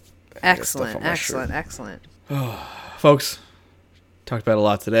 Excellent. Folks, talked about a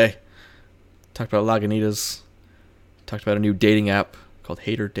lot today. Talked about Lagunitas. Talked about a new dating app called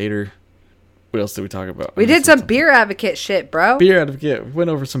Hater Dater. What else did we talk about? We did some beer advocate shit, bro. Beer advocate. We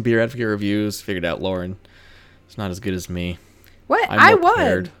went over some beer advocate reviews. Figured out Lauren is not as good as me. What? I won.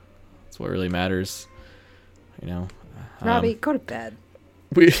 Prepared. That's what really matters. You know. Robbie, go to bed.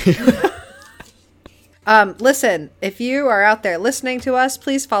 We. Listen, if you are out there listening to us,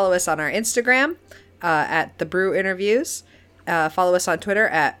 please follow us on our Instagram at The Brew Interviews. Follow us on Twitter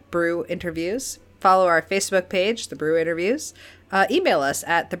at Brew Interviews. Follow our Facebook page, The Brew Interviews. Email us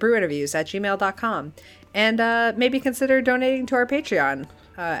at thebrewinterviews@gmail.com. And maybe consider donating to our Patreon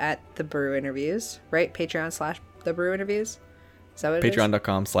at The Brew Interviews, right? Patreon/The Brew Interviews. Is that what it is?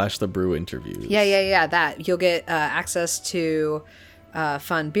 Patreon.com/The Brew Interviews. Yeah. That. You'll get access to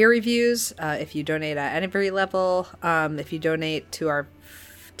fun beer reviews if you donate at any level. If you donate to our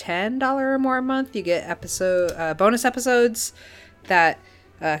 $10 or more a month, you get bonus episodes that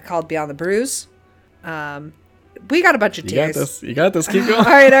called Beyond the Brews. We got a bunch of tiers. You got this. Keep going. All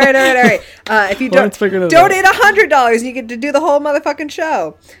right. If you donate $100, you get to do the whole motherfucking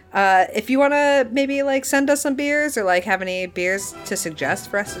show. If you want to maybe like send us some beers or like have any beers to suggest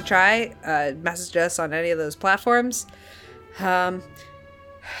for us to try, message us on any of those platforms. I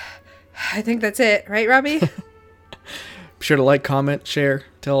think that's it, right, Robbie? Be sure to like, comment, share,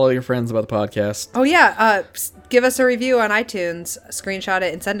 tell all your friends about the podcast. Oh yeah, give us a review on iTunes, screenshot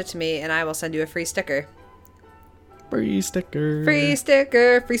it and send it to me, and I will send you a free sticker. Free sticker. Free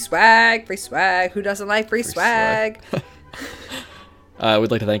sticker, free swag. Who doesn't like free swag?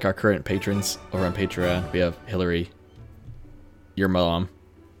 We'd like to thank our current patrons over on Patreon. We have Hillary, your mom,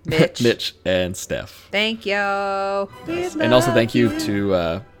 Mitch, and Steph. Thank you. And also thank you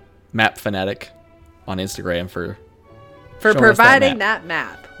to Map Fanatic on Instagram for providing that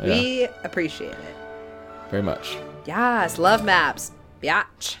map. Yeah. We appreciate it very much. Yes, love maps.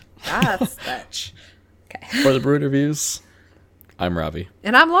 Biatch. Yes, bitch. Okay. For the Brew Interviews, I'm Robbie.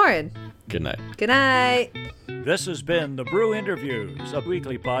 And I'm Lauren. Good night. Good night. This has been The Brew Interviews, a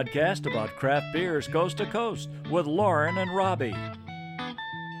weekly podcast about craft beers coast to coast with Lauren and Robbie.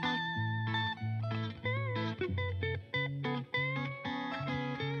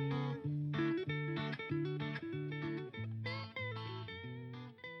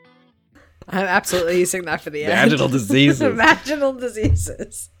 I'm absolutely using that for the end. Vaginal diseases. Vaginal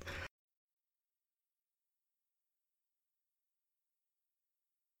diseases.